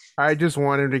 but I just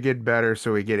want him to get better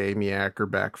so we get Amy Acker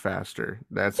back faster.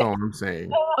 That's all I'm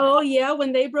saying. Oh yeah,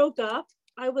 when they broke up,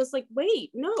 I was like, wait,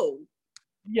 no,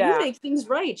 you make things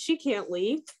right. She can't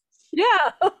leave.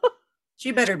 Yeah.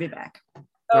 She better be back. Oh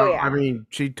Well, yeah. I mean,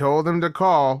 she told him to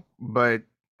call, but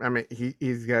I mean,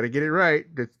 he's got to get it right.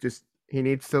 That's just he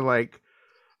needs to like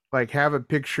have a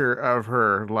picture of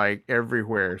her like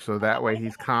everywhere, so that way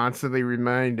he's constantly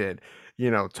reminded.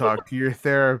 Talk to your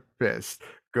therapist,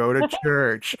 go to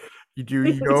church, you do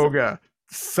yoga,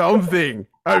 something.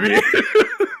 I mean,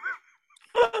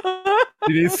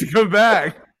 he needs to come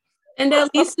back. And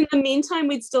at least in the meantime,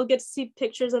 we'd still get to see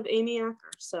pictures of Amy Acker.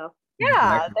 So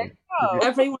Yeah, there you go.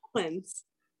 everyone wins.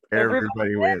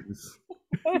 Everybody wins.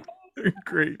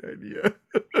 Great idea.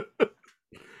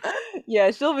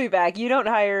 Yeah, she'll be back. You don't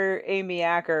hire Amy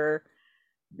Acker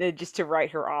just to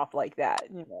write her off like that.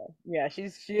 Yeah,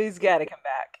 she's got to come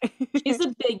back. She's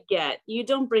a big get. You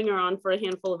don't bring her on for a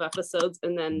handful of episodes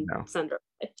and then No. send her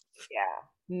away. Yeah,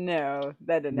 no,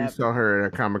 that didn't We happen. saw her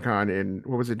at a Comic-Con in,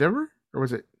 what was it, Denver? Or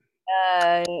was it?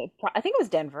 I think it was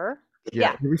Denver.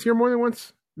 Yeah. Did we see her more than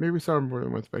once? Maybe we saw her more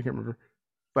than once, but I can't remember.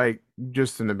 Like,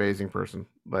 just an amazing person.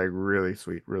 Like, really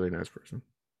sweet, really nice person.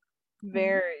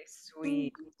 Very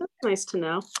sweet. That's nice to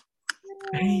know.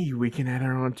 Hey, we can add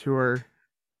her on to our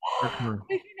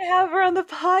We can have her on the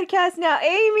podcast now.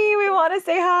 Amy, we want to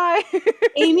say hi.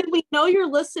 Amy, we know you're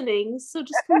listening, so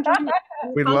just come join us.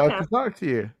 We'd love to talk to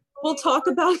you. We'll talk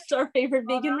about our favorite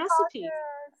vegan recipes.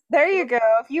 There you go.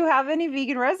 If you have any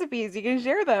vegan recipes, you can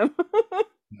share them.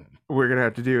 We're going to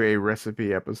have to do a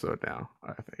recipe episode now,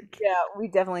 I think. Yeah, we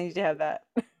definitely need to have that.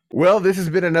 Well, this has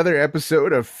been another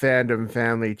episode of Fandom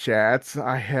Family Chats.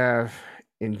 I have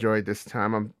enjoyed this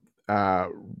time.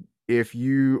 If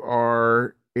you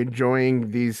are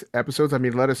enjoying these episodes,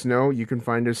 let us know. You can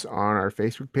find us on our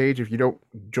Facebook page. If you don't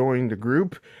join the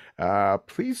group,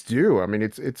 please do.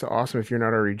 It's awesome if you're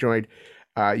not already joined.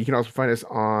 You can also find us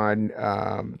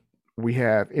on, we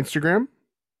have Instagram.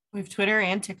 We have Twitter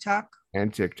and TikTok.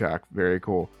 Very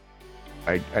cool.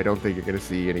 I don't think you're going to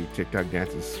see any TikTok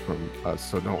dances from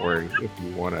us, so don't worry. If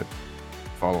you want to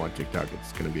follow on TikTok,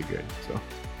 it's going to be good. So,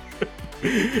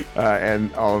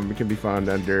 and all of them can be found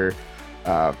under,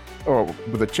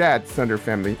 with the chats under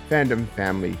Fandom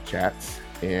Family Chats.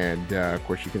 And of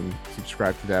course, you can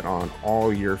subscribe to that on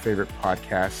all your favorite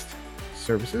podcast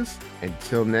services.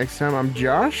 Until next time, I'm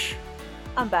Josh.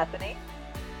 I'm Bethany.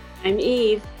 I'm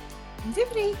Eve. I'm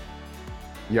Tiffany.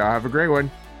 Y'all have a great one.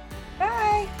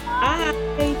 Bye.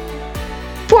 Bye.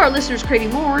 For our listeners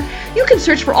craving more, you can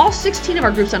search for all 16 of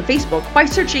our groups on Facebook by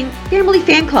searching Family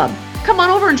Fan Club. Come on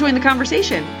over and join the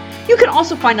conversation. You can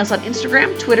also find us on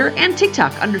Instagram, Twitter, and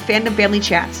TikTok under Fandom Family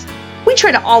Chats. We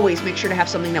try to always make sure to have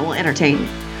something that will entertain.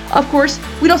 Of course,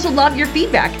 we'd also love your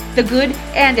feedback, the good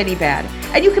and any bad.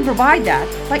 And you can provide that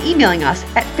by emailing us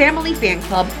at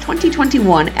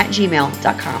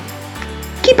familyfanclub2021@gmail.com.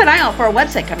 Keep an eye out for our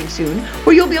website coming soon,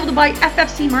 where you'll be able to buy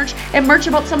FFC merch and merch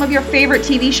about some of your favorite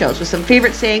TV shows with some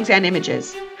favorite sayings and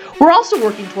images. We're also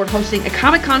working toward hosting a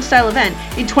Comic-Con style event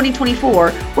in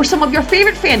 2024, where some of your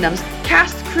favorite fandoms,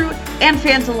 cast, crew, and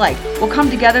fans alike will come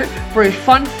together for a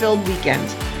fun-filled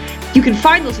weekend. You can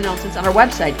find those announcements on our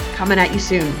website coming at you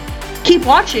soon. Keep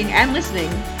watching and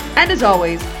listening, and as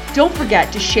always, don't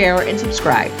forget to share and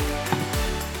subscribe.